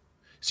nuts.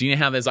 So you know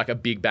how there's like a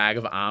big bag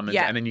of almonds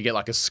Yeah. and then you get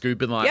like a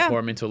scoop and like Yeah. pour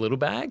them into a little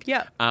bag?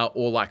 Yeah.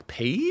 Or like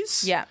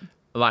peas? Yeah.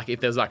 Like if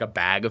there's like a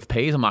bag of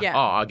peas, I'm like, Yeah.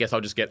 I guess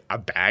I'll just get a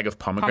bag of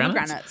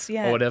pomegranates.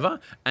 Yeah. Or whatever.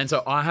 And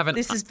so I haven't...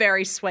 This is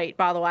very sweet,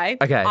 by the way.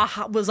 Okay.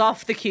 I was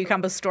off the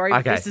cucumber story.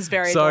 Okay. This is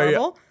very So,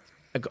 adorable.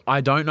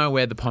 I don't know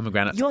where the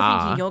pomegranates You're are.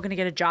 thinking you're going to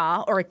get a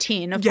jar or a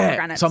tin of Yeah,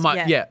 pomegranates. so I'm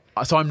like,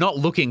 So I'm not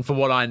looking for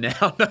what I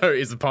now know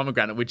is a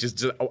pomegranate, which is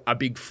just a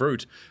big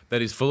fruit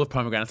that is full of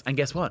pomegranates. And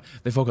guess what?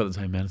 They've all got the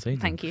same amount of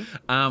seeds. Thank you.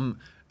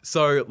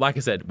 So, like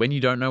I said, when you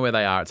don't know where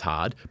they are, it's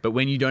hard. But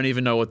when you don't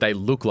even know what they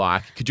look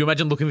like, could you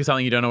imagine looking for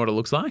something you don't know what it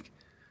looks like?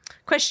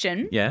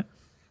 Question. Yeah.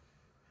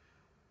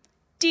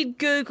 Did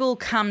Google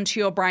come to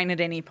your brain at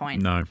any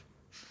point? No.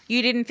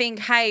 You didn't think,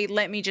 hey,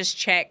 let me just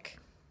check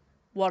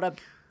what a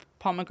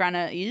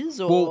pomegranate is,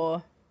 or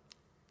Well,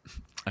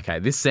 okay,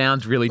 this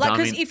sounds really like, dumb.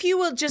 because if you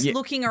were just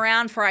looking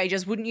around for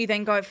ages, wouldn't you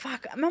then go,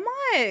 fuck, am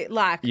I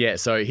like? Yeah,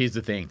 so here's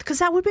the thing. Because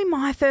that would be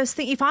my first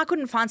thing. If I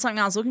couldn't find something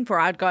I was looking for,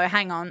 I'd go,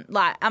 hang on,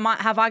 like,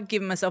 have I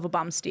given myself a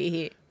bum steer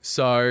here?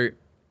 So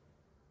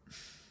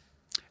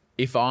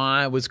if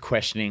I was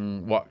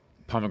questioning what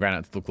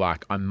pomegranates look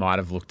like, I might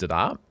have looked it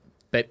up.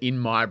 But in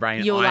my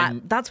brain, You're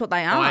like, that's what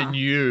they are. I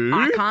knew.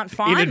 I can't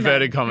find in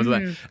inverted them.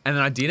 commas. And then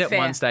I did at Fair.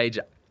 one stage.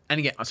 And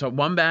again, so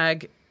one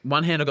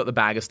hand I've got the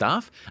bag of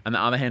stuff, and the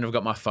other hand I've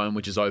got my phone,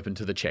 which is open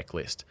to the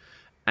checklist.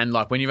 And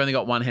like when you've only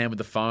got one hand with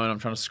the phone, I'm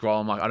trying to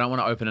scroll. I'm like, I don't want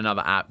to open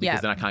another app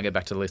because then I can't get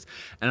back to the list.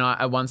 And I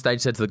at one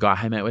stage said to the guy,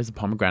 hey mate, where's the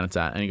pomegranates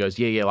at? And he goes,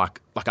 yeah, like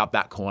up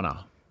that corner.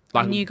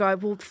 Like, And you go,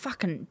 well,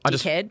 fucking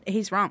dickhead,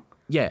 he's wrong.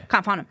 Yeah.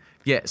 Can't find him.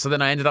 Yeah. So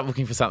then I ended up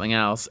looking for something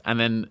else, and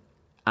then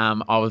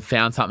I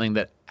found something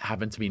that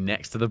happened to be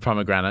next to the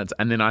pomegranates,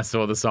 and then I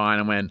saw the sign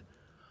and went,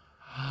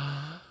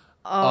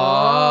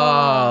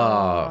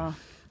 oh.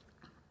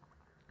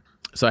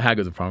 So how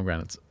good are the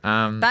pomegranates?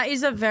 That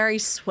is a very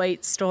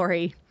sweet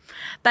story.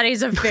 That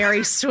is a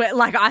very sweet,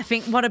 like, I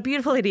think, what a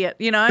beautiful idiot,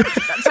 you know?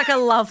 That's like a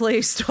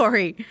lovely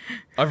story.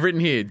 I've written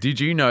here, did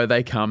you know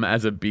they come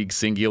as a big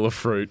singular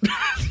fruit?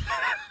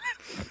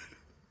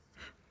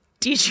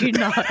 Did you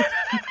know?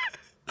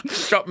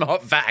 Drop my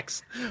hot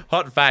facts.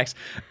 Hot facts.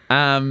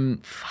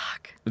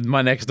 Fuck.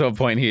 My next door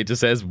point here just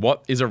says,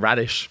 what is a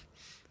radish?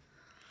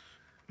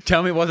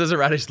 Tell me, what does a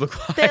radish look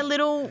like? They're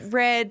little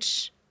red,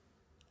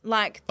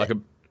 like Like a...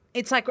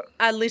 it's like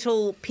a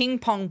little ping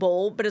pong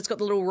ball, but it's got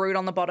the little root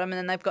on the bottom, and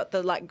then they've got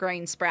the like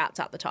green sprouts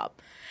at the top.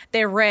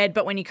 They're red,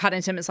 but when you cut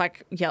into them, it's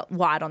like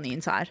white on the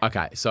inside.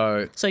 Okay,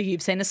 so So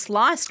you've seen a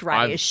sliced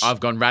radish. I've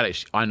gone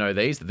radish. I know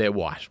these. They're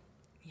white.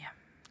 Yeah.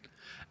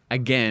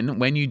 Again,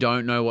 when you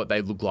don't know what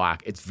they look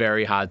like, it's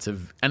very hard to...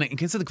 And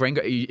consider the green...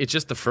 It's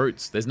just the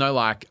fruits. There's no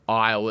like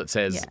aisle that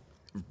says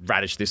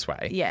radish this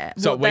way. Yeah.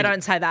 So Well, they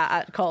don't say that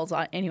at Coles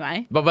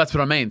anyway. But that's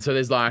what I mean. So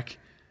there's like...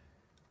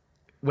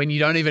 When you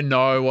don't even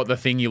know what the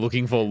thing you're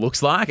looking for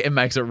looks like, it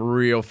makes it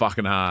real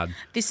fucking hard.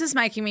 This is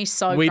making me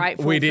so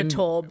grateful for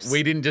Torbs.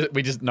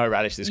 We just no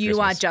radish this You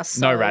Christmas. are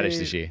just no so- radish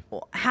this year.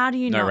 How do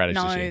you No not radish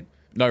know? this year.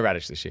 No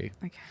radish this year.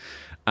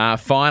 Okay.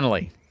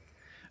 Finally,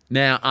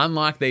 now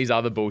unlike these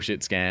other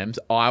bullshit scams,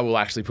 I will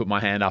actually put my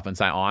hand up and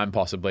say I'm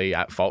possibly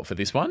at fault for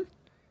this one.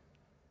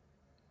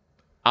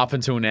 up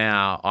until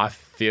now, I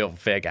feel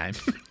fair game.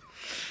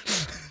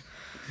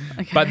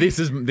 Okay. But this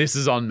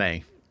is on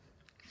me.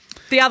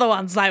 The other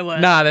ones, they were.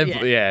 No,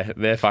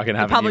 they're fucking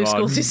having public you on.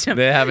 school system.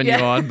 They're having you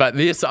on. But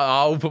this,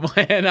 I'll put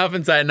my hand up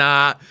and say,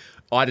 nah,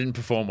 I didn't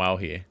perform well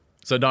here.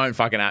 So don't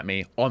fucking at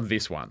me on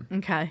this one.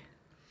 Okay.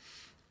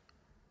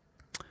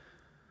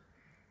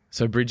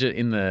 So Bridget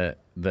in the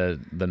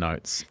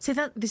notes. See,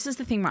 this is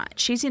the thing, right?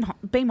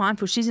 Be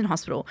mindful, she's in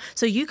hospital.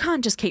 So you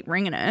can't just keep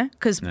ringing her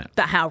because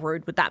how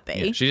rude would that be?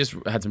 Yeah, she just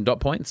had some dot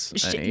points.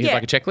 Here's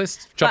like a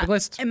checklist, shopping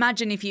list.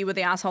 Imagine if you were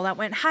the asshole that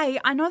went, hey,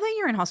 I know that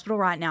you're in hospital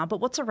right now,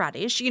 but what's a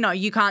radish? You know,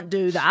 you can't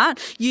do that.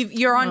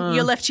 You're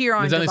left to your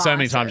own There's only so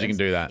many devices. times you can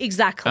do that.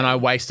 Exactly. And I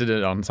wasted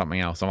it on something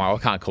else. I'm like,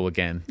 I can't call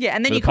again. Yeah,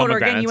 and then So you the called her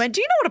again. pomegranates. You went,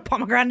 do you know what a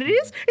pomegranate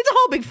is? It's a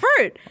whole big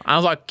fruit. I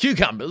was like,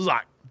 cucumbers.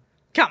 Like,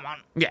 Come on.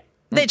 yeah.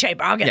 They're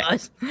cheaper. I'll get Yeah.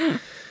 those.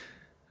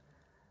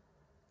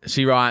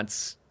 She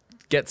writes,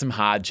 get some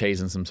hard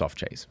cheese and some soft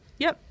cheese.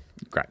 Yep.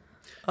 Great.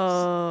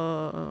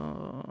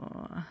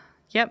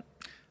 Yep.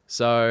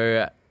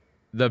 So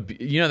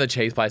the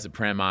cheese place at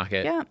Pram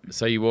Market. Yeah.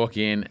 So you walk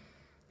in.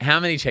 How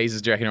many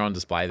cheeses do you reckon are on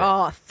display there?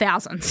 Oh,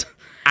 thousands.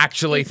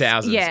 Actually,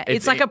 thousands. Yeah,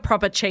 it's like a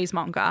proper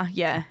cheesemonger.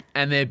 Yeah.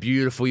 And they're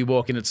beautiful. You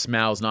walk in, it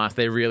smells nice.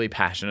 They're really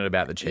passionate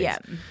about the cheese. Yeah.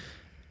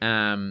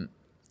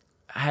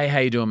 Hey, how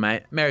you doing,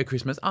 mate? Merry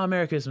Christmas. Oh,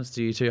 Merry Christmas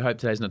to you too. Hope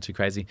today's not too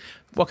crazy.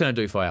 What can I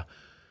do for you?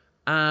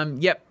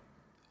 Yep.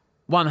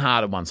 One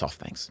hard and one soft,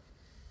 thanks.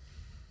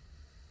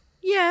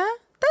 Yeah.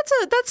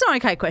 That's an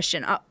okay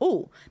question.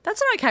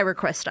 That's an okay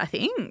request, I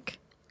think.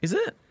 Is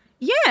it?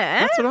 Yeah.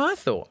 That's what I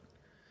thought.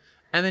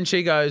 And then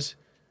she goes,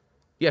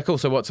 yeah, cool.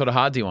 So what sort of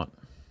hard do you want?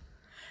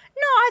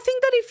 No, I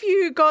think that if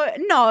you go,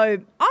 I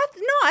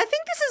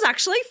think this is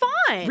actually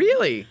fine.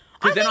 Really?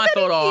 Because then I think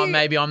that thought, if you-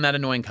 maybe I'm that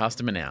annoying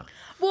customer now.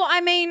 Well,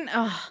 I mean,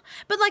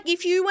 but like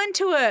if you went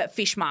to a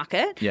fish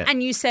market Yeah.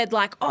 and you said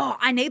like, oh,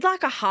 I need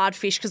like a hard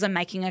fish because I'm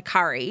making a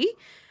curry,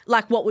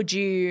 like what would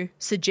you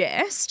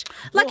suggest?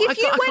 Like Well, if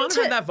you I went kind to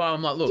of had that vibe.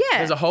 I'm like, look, Yeah.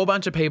 there's a whole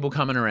bunch of people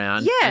coming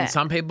around. Yeah. And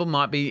some people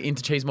might be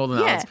into cheese more than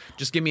Yeah. others.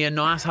 Just give me a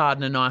nice hard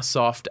and a nice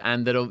soft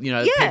and that'll,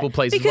 yeah, people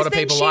please. because What are then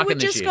people she liking would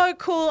this just year? go,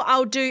 cool,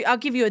 I'll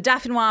give you a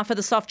Dauphinoise for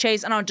the soft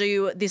cheese and I'll do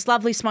you this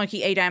lovely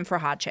smoky Edam for a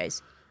hard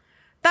cheese.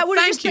 That would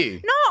Thank just you.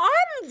 Be, no,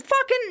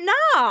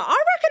 I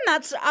reckon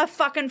that's a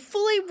fucking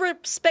fully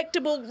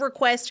respectable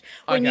request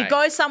when you Okay.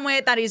 go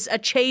somewhere that is a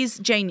cheese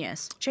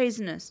genius.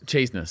 Cheesiness.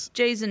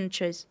 Cheese and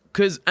cheese.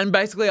 And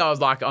basically I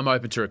was like, I'm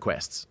open to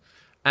requests.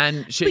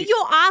 And she. But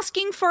you're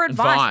asking for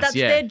advice. That's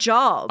yeah. their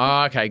job.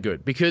 Oh, okay,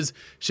 good. Because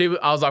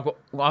I was like, I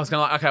was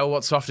kind of like, okay, well,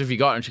 what soft have you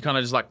got? And she kind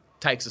of just like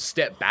takes a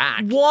step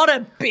back. What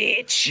a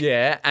bitch.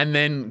 Yeah, and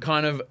then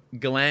kind of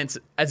glance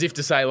as if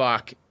to say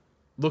like,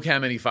 look how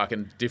many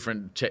fucking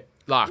different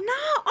No,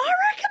 I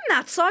reckon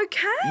that's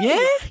okay. Yeah?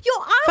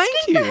 You're Thank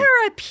asking for you.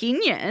 her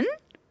opinion.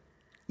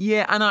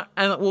 Yeah,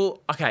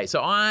 okay,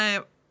 so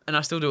I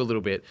still do a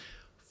little bit.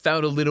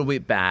 Felt a little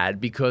bit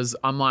bad because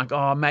I'm like,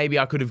 oh, maybe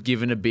I could have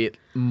given a bit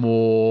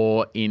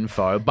more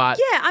info, but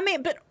Yeah, I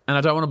mean, but and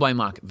I don't want to blame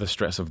like the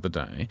stress of the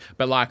day,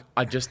 but like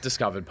I just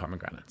discovered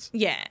pomegranates.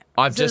 yeah.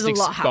 I've there's just a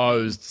lot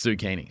happening. exposed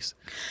zucchinis.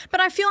 But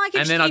I feel like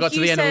if And then I got to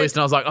you the end of the said- list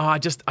and I was like, oh, I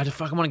just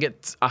fucking want to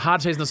get a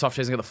hard cheese and a soft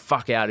cheese and get the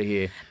fuck out of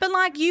here. But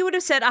like you would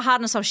have said a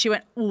hard and a soft. She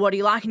went, well, what do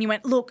you like? And you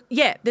went, look,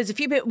 yeah, there's a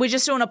few people. We're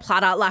just doing a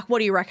platter. Like, what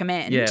do you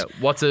recommend? Yeah,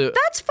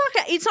 That's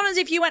fucking. It's not as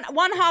if you went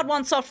one hard,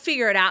 one soft.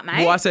 Figure it out, mate.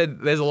 well, I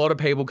said there's a lot of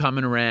people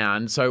coming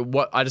around. So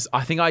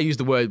I think I used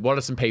the word, what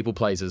are some people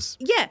pleasers?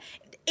 Yeah,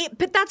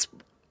 but that's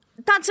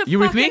a You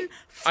with me?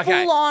 fucking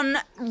Okay. full-on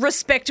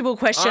respectable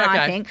question, Oh, okay.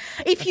 I think.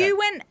 If you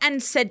went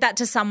and said that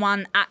to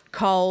someone at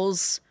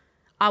Coles,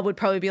 I would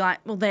probably be like,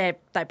 well, they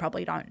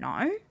probably don't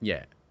know.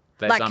 Yeah.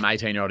 There's Like, some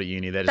 18-year-old at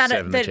uni that is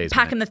serving the they're cheese.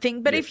 packing mate. the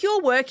thing. But Yeah. if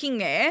you're working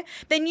there,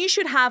 then you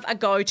should have a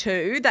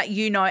go-to that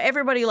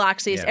everybody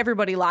likes this, Yeah.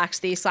 everybody likes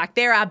this. Like,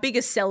 they're our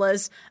biggest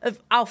sellers.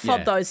 I'll fob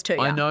Yeah. those to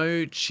you. I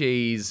know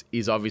cheese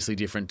is obviously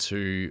different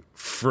to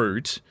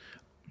fruit,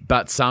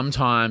 but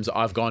sometimes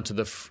I've gone to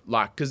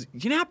because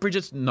you know how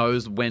Bridget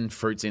knows when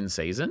fruit's in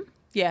season?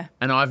 Yeah.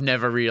 And I've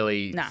never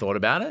really No. thought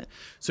about it.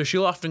 So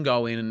she'll often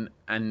go in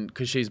and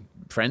because she's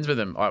friends with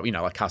them,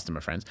 like customer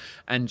friends,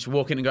 and she'll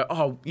walk in and go,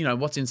 oh,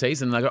 what's in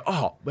season? And they go,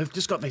 oh, we've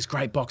just got these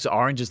great box of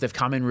oranges. They've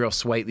come in real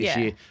sweet this Yeah.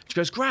 year. She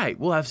goes, great,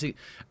 we'll have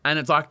and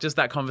it's like just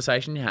that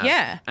conversation you have.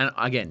 Yeah. And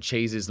again,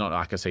 cheese is not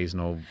like a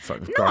seasonal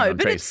No,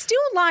 but it's still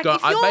like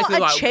if I you're basically a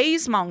like-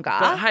 cheesemonger,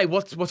 But hey,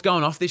 what's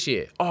going off this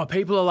year? Oh,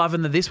 people are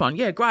loving this one.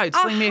 Yeah, great.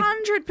 Sling me.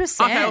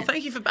 100%. Okay, well,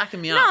 thank you for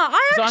backing me up. No, I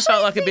 'Cause I actually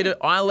felt like think-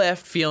 I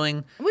left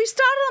feeling. we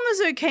started on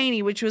the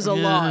zucchini, which was a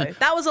low.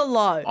 That was a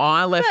low.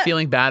 I left But-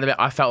 feeling bad about.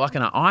 I felt like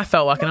an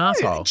asshole. Do you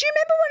remember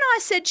when I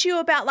said to you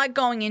about like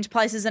going into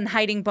places and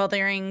hating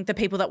bothering the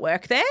people that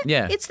work there?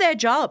 Yeah. It's their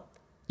job.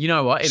 You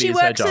know what? It is She her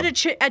works job.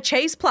 at a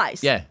cheese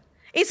place. Yeah.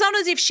 It's not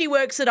as if she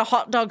works at a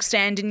hot dog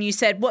stand and you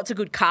said, what's a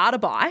good car to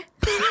buy?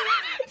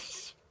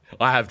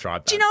 I have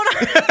tried that. Do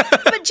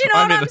you know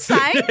what I'm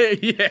saying?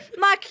 Yeah.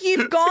 Like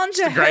you've gone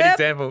to great her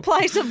example.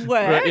 place of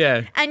work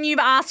Yeah. and you've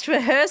asked for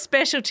her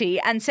specialty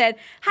and said,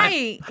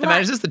 hey, Hey,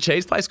 man, is this the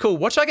cheese place? Cool.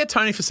 What should I get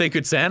Tony for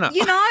Secret Santa?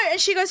 you know, and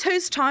she goes,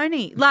 who's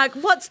Tony? Like,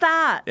 what's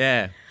that?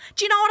 Yeah.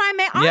 Do you know what I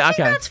mean? I Yeah, think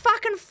okay. that's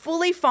fucking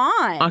fully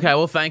fine. Okay,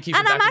 well, thank you for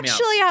And I'm backing me up.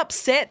 actually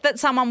upset that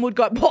someone would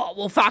go,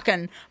 well,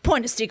 fucking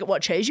point a stick at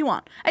what cheese you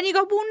want. And you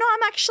go, well, no,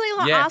 I'm actually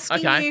like Yeah,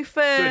 asking okay. you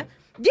for... Good.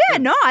 Yeah,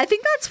 no, I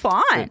think that's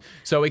fine.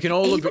 So we can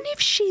all Even agree. if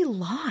she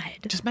lied,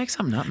 Just make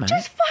something up, man.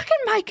 just fucking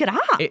make it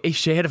up. If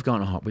she had have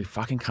gone, oh, we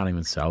fucking can't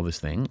even sell this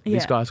thing.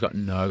 This Yeah. guy's got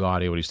no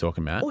idea what he's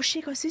talking about. Or she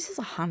goes, this is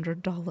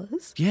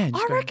 $100. Yeah,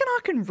 just I go- reckon I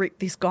can rip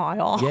this guy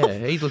off. Yeah,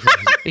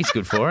 he's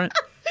good for it.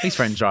 His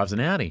friend drives an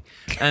Audi.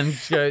 And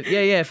she goes,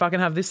 yeah, fucking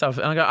have this stuff.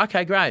 And I go,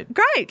 okay, great.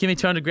 Great. Give me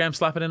 200 grams,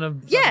 slap it in a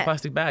Yeah.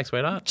 plastic bag,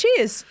 sweetheart.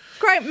 Cheers.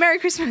 Great. Merry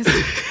Christmas.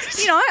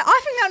 You know,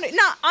 I think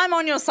I'm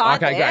on your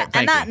side Okay, there. great. Thank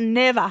and that you.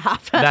 never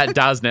happened. That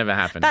does never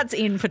happen. That's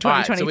in for All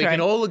right, 2023. so we can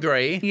all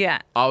agree. Yeah.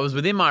 I was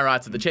within my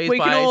rights at the cheese We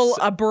place. can all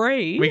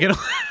agree. We can.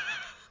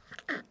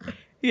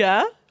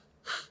 Yeah.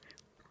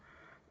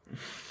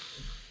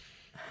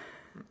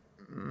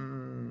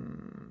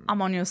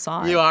 I'm on your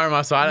side. You are on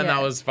my side, and Yeah.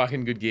 that was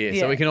fucking good gear.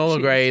 Yeah, So we can all cheers.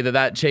 agree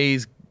that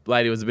cheese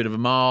lady was a bit of a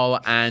mole,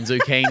 and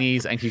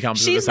zucchinis and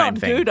cucumbers are the She's same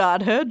not thing. good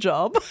at her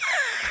job.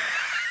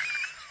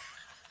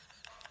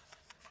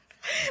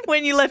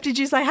 When you left, did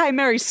you say, hey,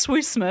 Merry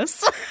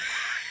Swissmas?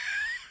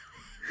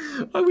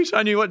 I wish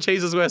I knew what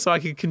cheeses were so I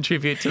could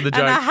contribute to the And a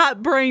joke.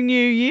 happy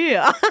new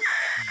year.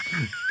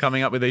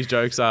 Coming up with these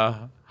jokes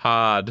are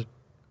hard.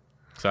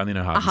 So I only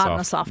know hard and Hard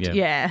soft. and a soft.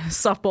 Yeah.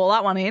 Softball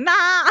that one in.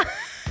 Ah.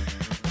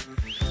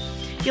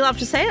 You love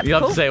to see it? You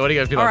love Cool. to see it. What do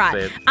you got? All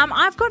right.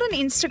 I've got an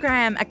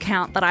Instagram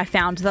account that I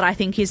found that I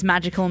think is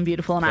magical and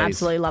beautiful, and I Please.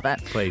 absolutely love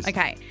it. Please.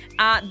 Okay.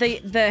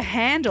 The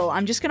handle,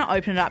 I'm just going to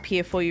open it up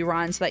here for you,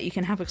 Ryan, so that you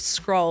can have a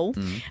scroll.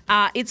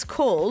 It's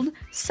called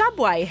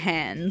Subway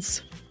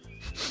Hands.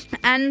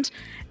 And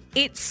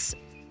it's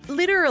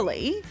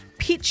literally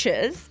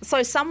pictures.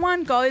 So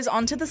someone goes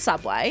onto the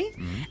subway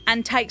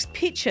and takes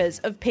pictures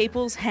of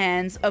people's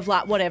hands of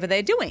like whatever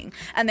they're doing,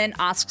 and then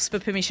asks for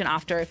permission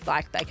after if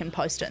like they can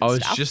post it and I was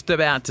stuff. just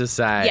about to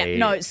say. Yeah,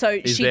 no, so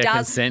is she there does-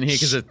 consent here?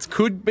 Because it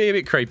could be a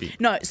bit creepy.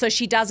 No, so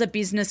she does a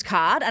business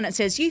card and it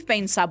says, you've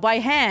been Subway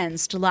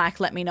hands to like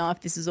let me know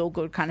if this is all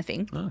good kind of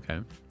thing. Okay.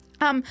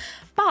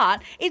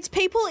 But it's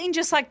people in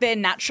just like their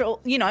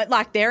natural, you know,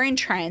 like they're in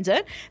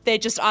transit. They're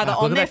just either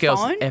Look on at their that girl's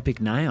phone. epic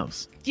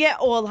nails. Yeah,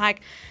 or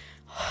like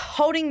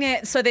holding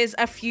their, so there's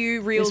a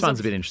few reels. This one's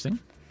a of- bit interesting.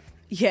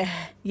 Yeah,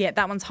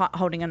 that one's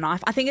holding a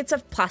knife. I think it's a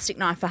plastic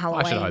knife for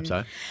Halloween. I should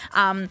hope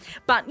so.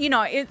 But, you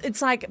know,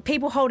 it's like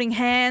people holding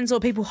hands or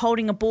people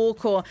holding a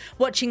book or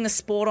watching the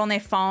sport on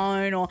their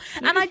phone. And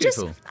I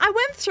beautiful.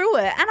 went through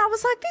it and I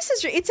was like,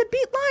 it's a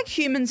bit like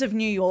Humans of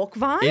New York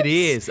vibes. It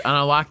is. And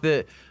I like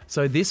the.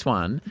 So this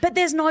one. But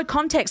there's no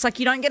context. Like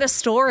you don't get a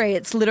story.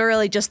 It's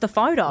literally just the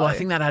photo. Well, I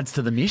think that adds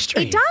to the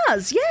mystery. it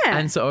does, yeah.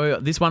 And so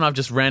this one I've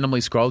just randomly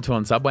scrolled to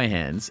on Subway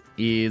Hands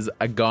is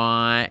a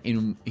guy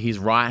in his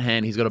right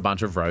hand, he's got a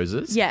bunch of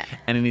roses. Yeah.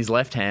 And in his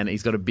left hand,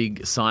 he's got a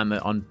big sign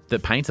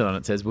that painted on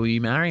it says, "Will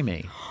you marry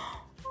me?"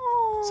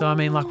 So I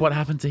mean, like, what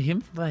happened to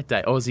him that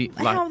day? Or is he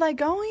like? How are they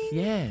going?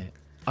 Yeah.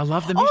 I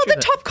love the Oh, mystery.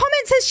 the top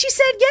comment says she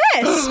said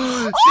yes.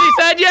 She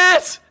said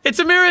yes. It's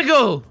a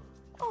miracle.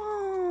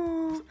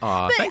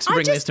 Oh, But thanks for I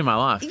bringing just- this to my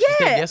life. She Yeah.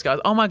 said yes, guys.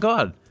 Oh my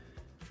god.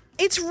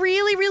 It's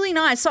really, really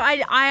nice. So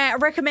I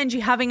recommend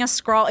you having a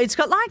scroll. It's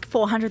got like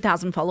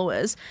 400,000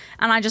 followers,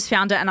 and I just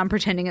found it, and I'm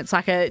pretending it's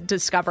like a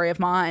discovery of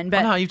mine.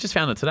 But Oh no, you've just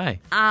found it today.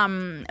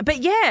 but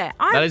yeah,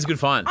 That is a good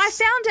find. I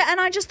found it, and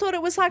I just thought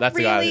it was like That's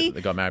the guy really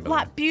that got married by the way.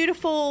 like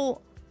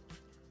beautiful,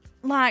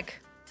 like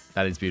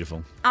That is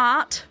beautiful.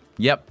 art.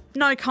 Yep.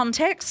 No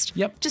context.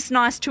 Yep. Just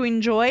nice to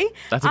enjoy.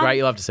 That's a great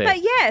you love to see But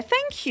it. yeah,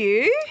 thank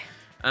you.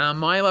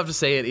 My love to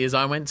see it is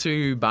I went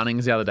to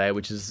Bunnings the other day,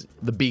 which is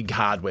the big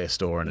hardware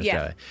store in Yeah.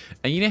 Australia.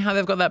 And you know how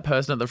they've got that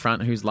person at the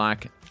front who's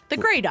like... The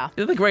greeter.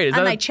 The greeter. Is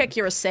And that they a- check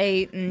your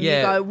receipt and Yeah.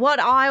 you go, what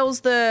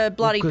aisle's the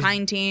bloody 'cause-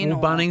 paint in? Well,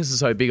 or- Bunnings is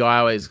so big, I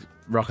always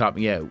rock up,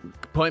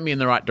 point me in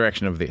the right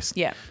direction of this.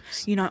 Yeah.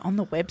 You know, on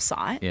the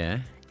website, Yeah.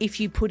 if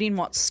you put in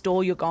what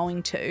store you're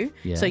going to,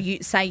 Yeah. so you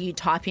say you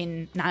type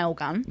in nail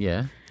gun,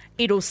 Yeah.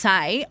 it'll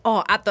say,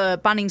 at the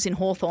Bunnings in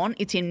Hawthorne,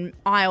 it's in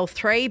aisle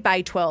 3,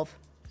 bay 12.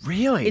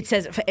 Really? It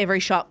says it for every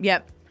shop.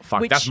 Yep.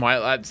 Fuck, Which- that's my Yeah.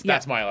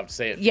 love to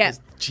see it. Yeah.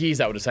 Jeez,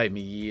 that would have saved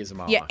me years of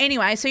my Yeah. life.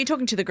 Anyway, so you're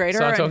talking to the greeter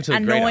So I talked and to the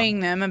greeter. annoying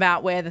them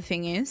about where the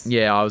thing is.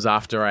 Yeah, I was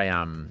after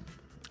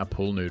a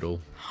pool noodle,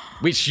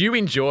 which you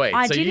enjoyed.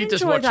 I so did you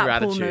just enjoy watch your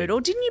that pool attitude. noodle.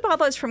 Didn't you buy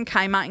those from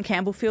Kmart in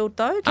Campbellfield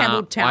though?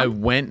 Campbelltown. I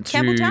went to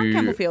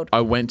Campbelltown, I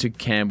went to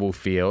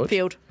Campbellfield.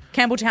 Field.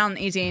 Campbelltown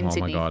is in Oh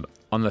Sydney. my god!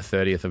 On the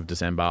 30th of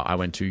December, I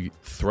went to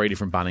 3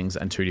 different Bunnings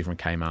and 2 different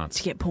Kmarts.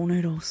 To get pool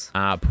noodles.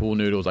 Pool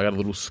noodles. I got a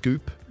little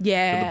scoop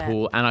Yeah. for the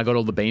pool, and I got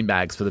all the bean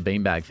bags for the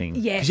bean bag thing.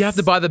 Yes. Because you have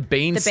to buy the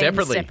beans The beans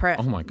separately. separate.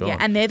 Oh my god! Yeah,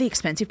 and they're the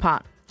expensive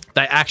part.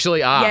 They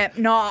actually are. Yeah,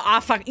 no,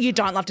 you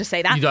don't love to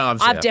see that. You don't love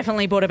to see I've that.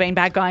 definitely bought a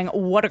beanbag going,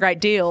 what a great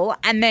deal,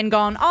 and then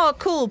gone, oh,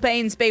 cool,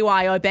 beans,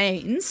 BYO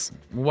beans.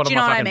 What Do am you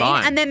know I what I fucking mean?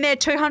 buying? And then they're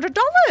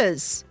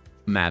 $200.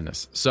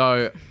 Madness.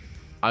 So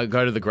I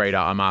go to the greeter.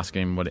 I'm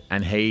asking him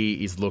and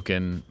he is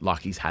looking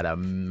like he's had a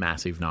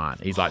massive night.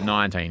 He's like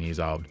 19 years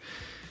old,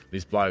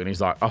 this bloke, and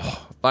he's like,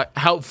 oh, like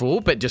helpful,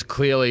 but just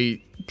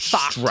clearly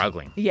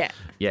struggling. Yeah.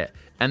 Yeah.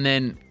 And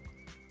then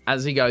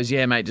as he goes,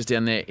 yeah, mate, just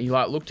down there, he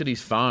like looked at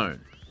his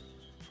phone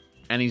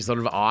and his sort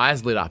of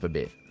eyes lit up a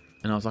bit.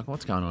 And I was like,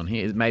 what's going on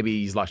here?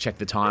 Maybe he's like checked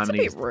the time. It's a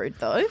bit rude,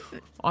 though.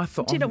 I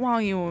thought, Did it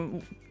while you were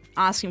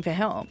asking for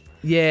help.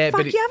 Yeah,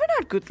 Fuck, but you haven't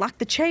had good luck,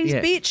 the cheese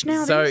bitch,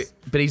 now. So,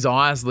 but his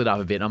eyes lit up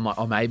a bit. And I'm like,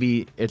 oh,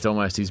 maybe it's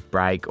almost his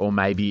break, or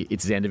maybe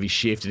it's the end of his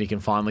shift and he can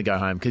finally go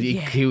home because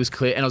he was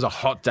clear. And it was a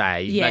hot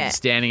day. Yeah. Maybe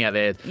standing out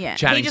there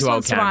chatting he just to old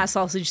wants to Cam. buy a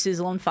sausage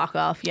sizzle and fuck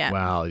off. Yeah.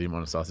 Well, he didn't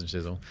want a sausage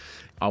sizzle.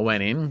 I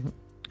went in,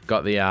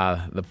 got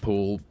the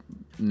pool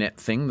net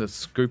thing, the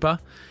scooper,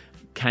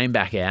 came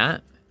back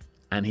out,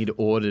 and he'd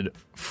ordered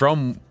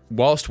from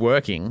whilst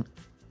working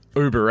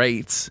Uber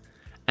Eats,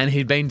 and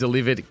he'd been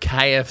delivered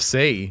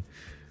KFC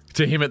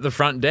to him at the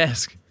front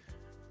desk.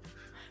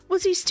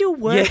 Was he still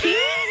working?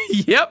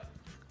 Yep.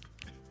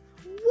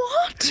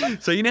 What?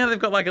 So you know how they've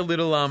got like a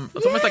little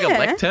it's almost like a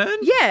lectern?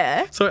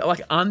 Yeah. So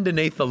like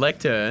underneath the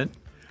lectern,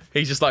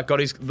 he's just like got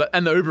his,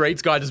 and the Uber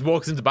Eats guy just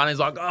walks into the bar and he's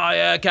like, oh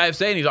yeah,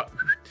 KFC, and he's like,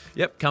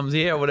 yep, comes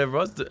here or whatever it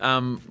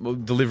was. We'll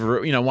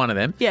deliver, one of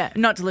them. Yeah,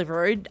 not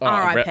Deliveroo. Oh,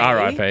 R.I.P.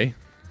 R.I.P.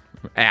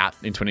 Out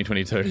in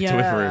 2022.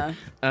 Yeah.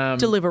 Deliveroo.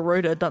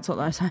 Deliverooted, that's what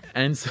they say.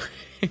 And so,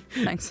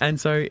 Thanks. And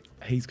so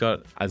he's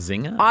got a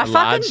zinger. I a fucking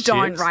large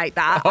don't chips. rate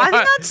that. I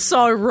think that's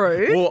so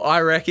rude. Well, I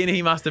reckon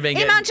he must have been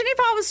getting... Imagine if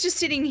I was just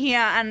sitting here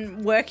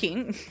and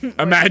working.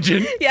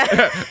 Imagine.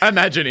 Yeah.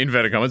 Imagine,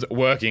 inverted commas,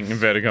 working,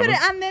 inverted commas.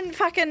 And then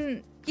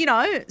fucking,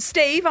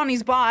 Steve on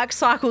his bike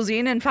cycles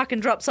in and fucking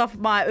drops off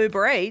my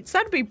Uber Eats.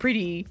 That'd be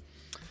pretty...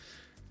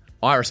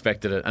 I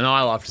respected it, and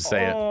I love to see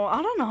it. Oh,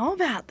 I don't know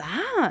about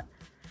that.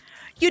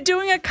 You're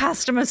doing a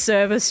customer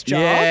service job.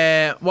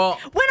 Yeah, well...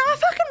 When I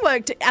fucking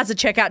worked as a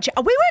checkout,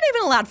 we weren't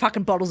even allowed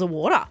fucking bottles of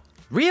water.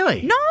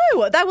 Really?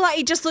 No. They were like,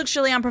 it just looks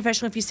really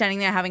unprofessional if you're standing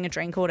there having a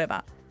drink or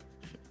whatever.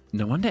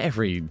 No wonder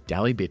every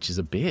deli bitch is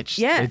a bitch.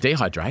 Yeah. They're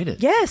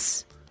dehydrated.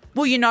 Yes.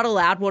 Well, you're not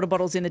allowed water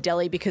bottles in the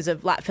deli because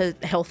of for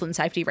health and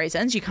safety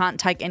reasons. You can't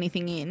take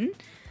anything in.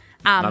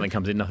 Nothing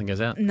comes in, nothing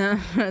goes out. No,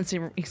 that's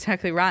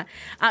exactly right.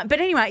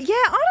 But anyway, yeah,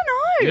 I don't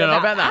know. You don't know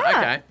about that?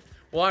 Okay.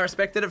 Well, I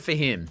respected it for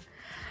him.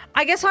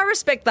 I guess I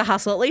respect the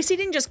hustle. At least he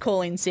didn't just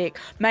call in sick.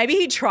 Maybe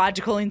he tried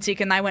to call in sick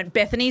and they went,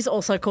 Bethany's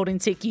also called in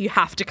sick. You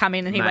have to come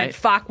in. And he went,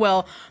 fuck,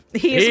 well,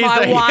 here's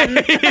my one.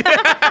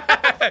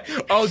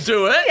 I'll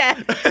do it.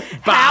 Yeah.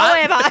 But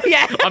however,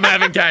 yeah. I'm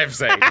having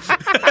KFC.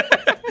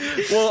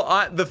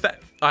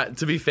 Well,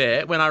 to be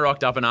fair, when I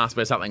rocked up and asked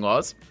where something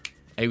was,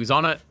 he was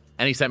on it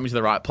and he sent me to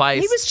the right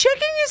place. He was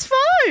checking his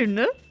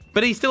phone.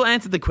 But he still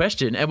answered the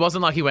question. It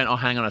wasn't like he went, oh,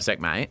 hang on a sec,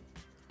 mate.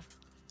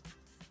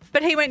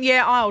 But he went,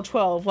 yeah, aisle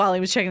 12 while he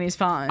was checking his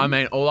phone. I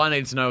mean, all I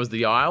needed to know was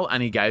the aisle,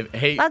 and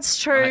That's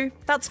true.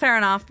 That's fair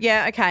enough.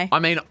 Yeah, okay. I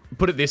mean,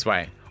 put it this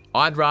way.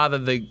 I'd rather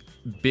the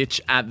bitch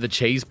at the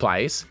cheese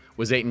place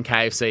was eating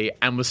KFC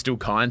and was still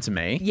kind to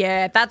me.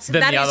 Yeah, that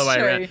than the is other way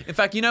true. around. In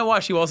fact, you know why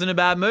she was in a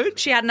bad mood?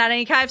 She hadn't had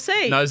any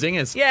KFC. No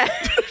zingers. Yeah.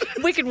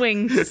 Wicked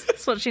wings.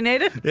 That's what she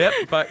needed.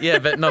 Yep,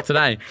 but not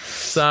today.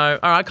 So,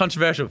 all right,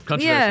 controversial.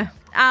 Yeah.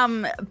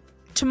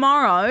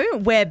 Tomorrow,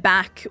 we're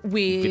back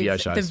with Video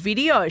shows. the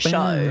video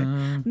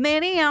show.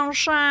 Video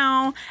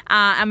show.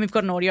 And we've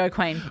got an audio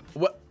queen.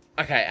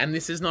 Okay, and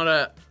this is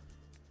not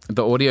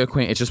the audio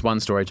queen. It's just one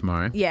story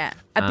tomorrow. Yeah.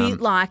 A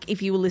bit like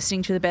if you were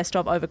listening to the best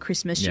of over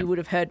Christmas, Yep. you would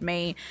have heard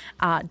me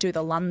do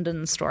the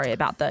London story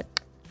about the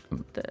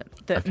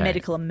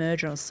medical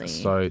emergency.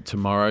 So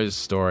tomorrow's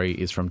story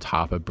is from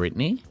Tarpa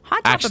Brittany. Hi,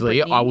 Tarpa Actually,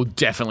 Brittany. I will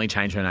definitely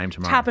change her name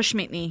tomorrow. Tarpa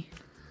Schmitney.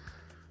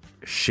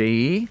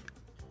 She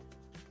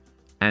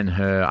and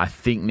her, I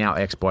think now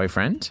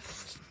ex-boyfriend.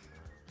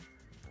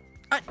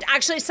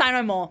 Actually, say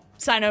no more.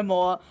 Say no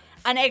more.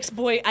 An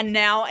ex-boy, and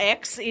now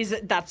ex,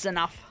 that's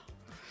enough.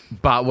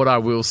 But what I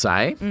will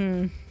say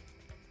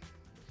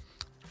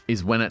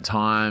is when it's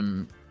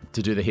time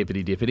to do the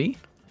hippity-dippity,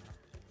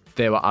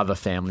 there were other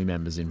family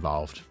members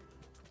involved.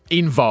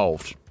 Bit of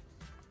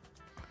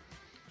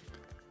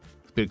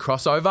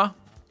crossover.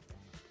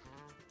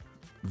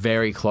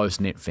 Very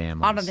close-knit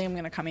families. I don't think I'm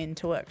going to come in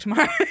to work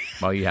tomorrow.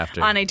 Well, you have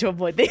to. I need to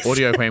avoid this.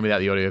 Audio queen without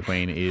the audio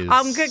queen is...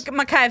 My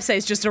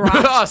KFC's just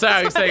arrived. Oh,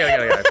 sorry.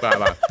 Gotta go.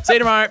 Bye-bye. See you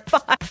tomorrow.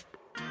 Bye.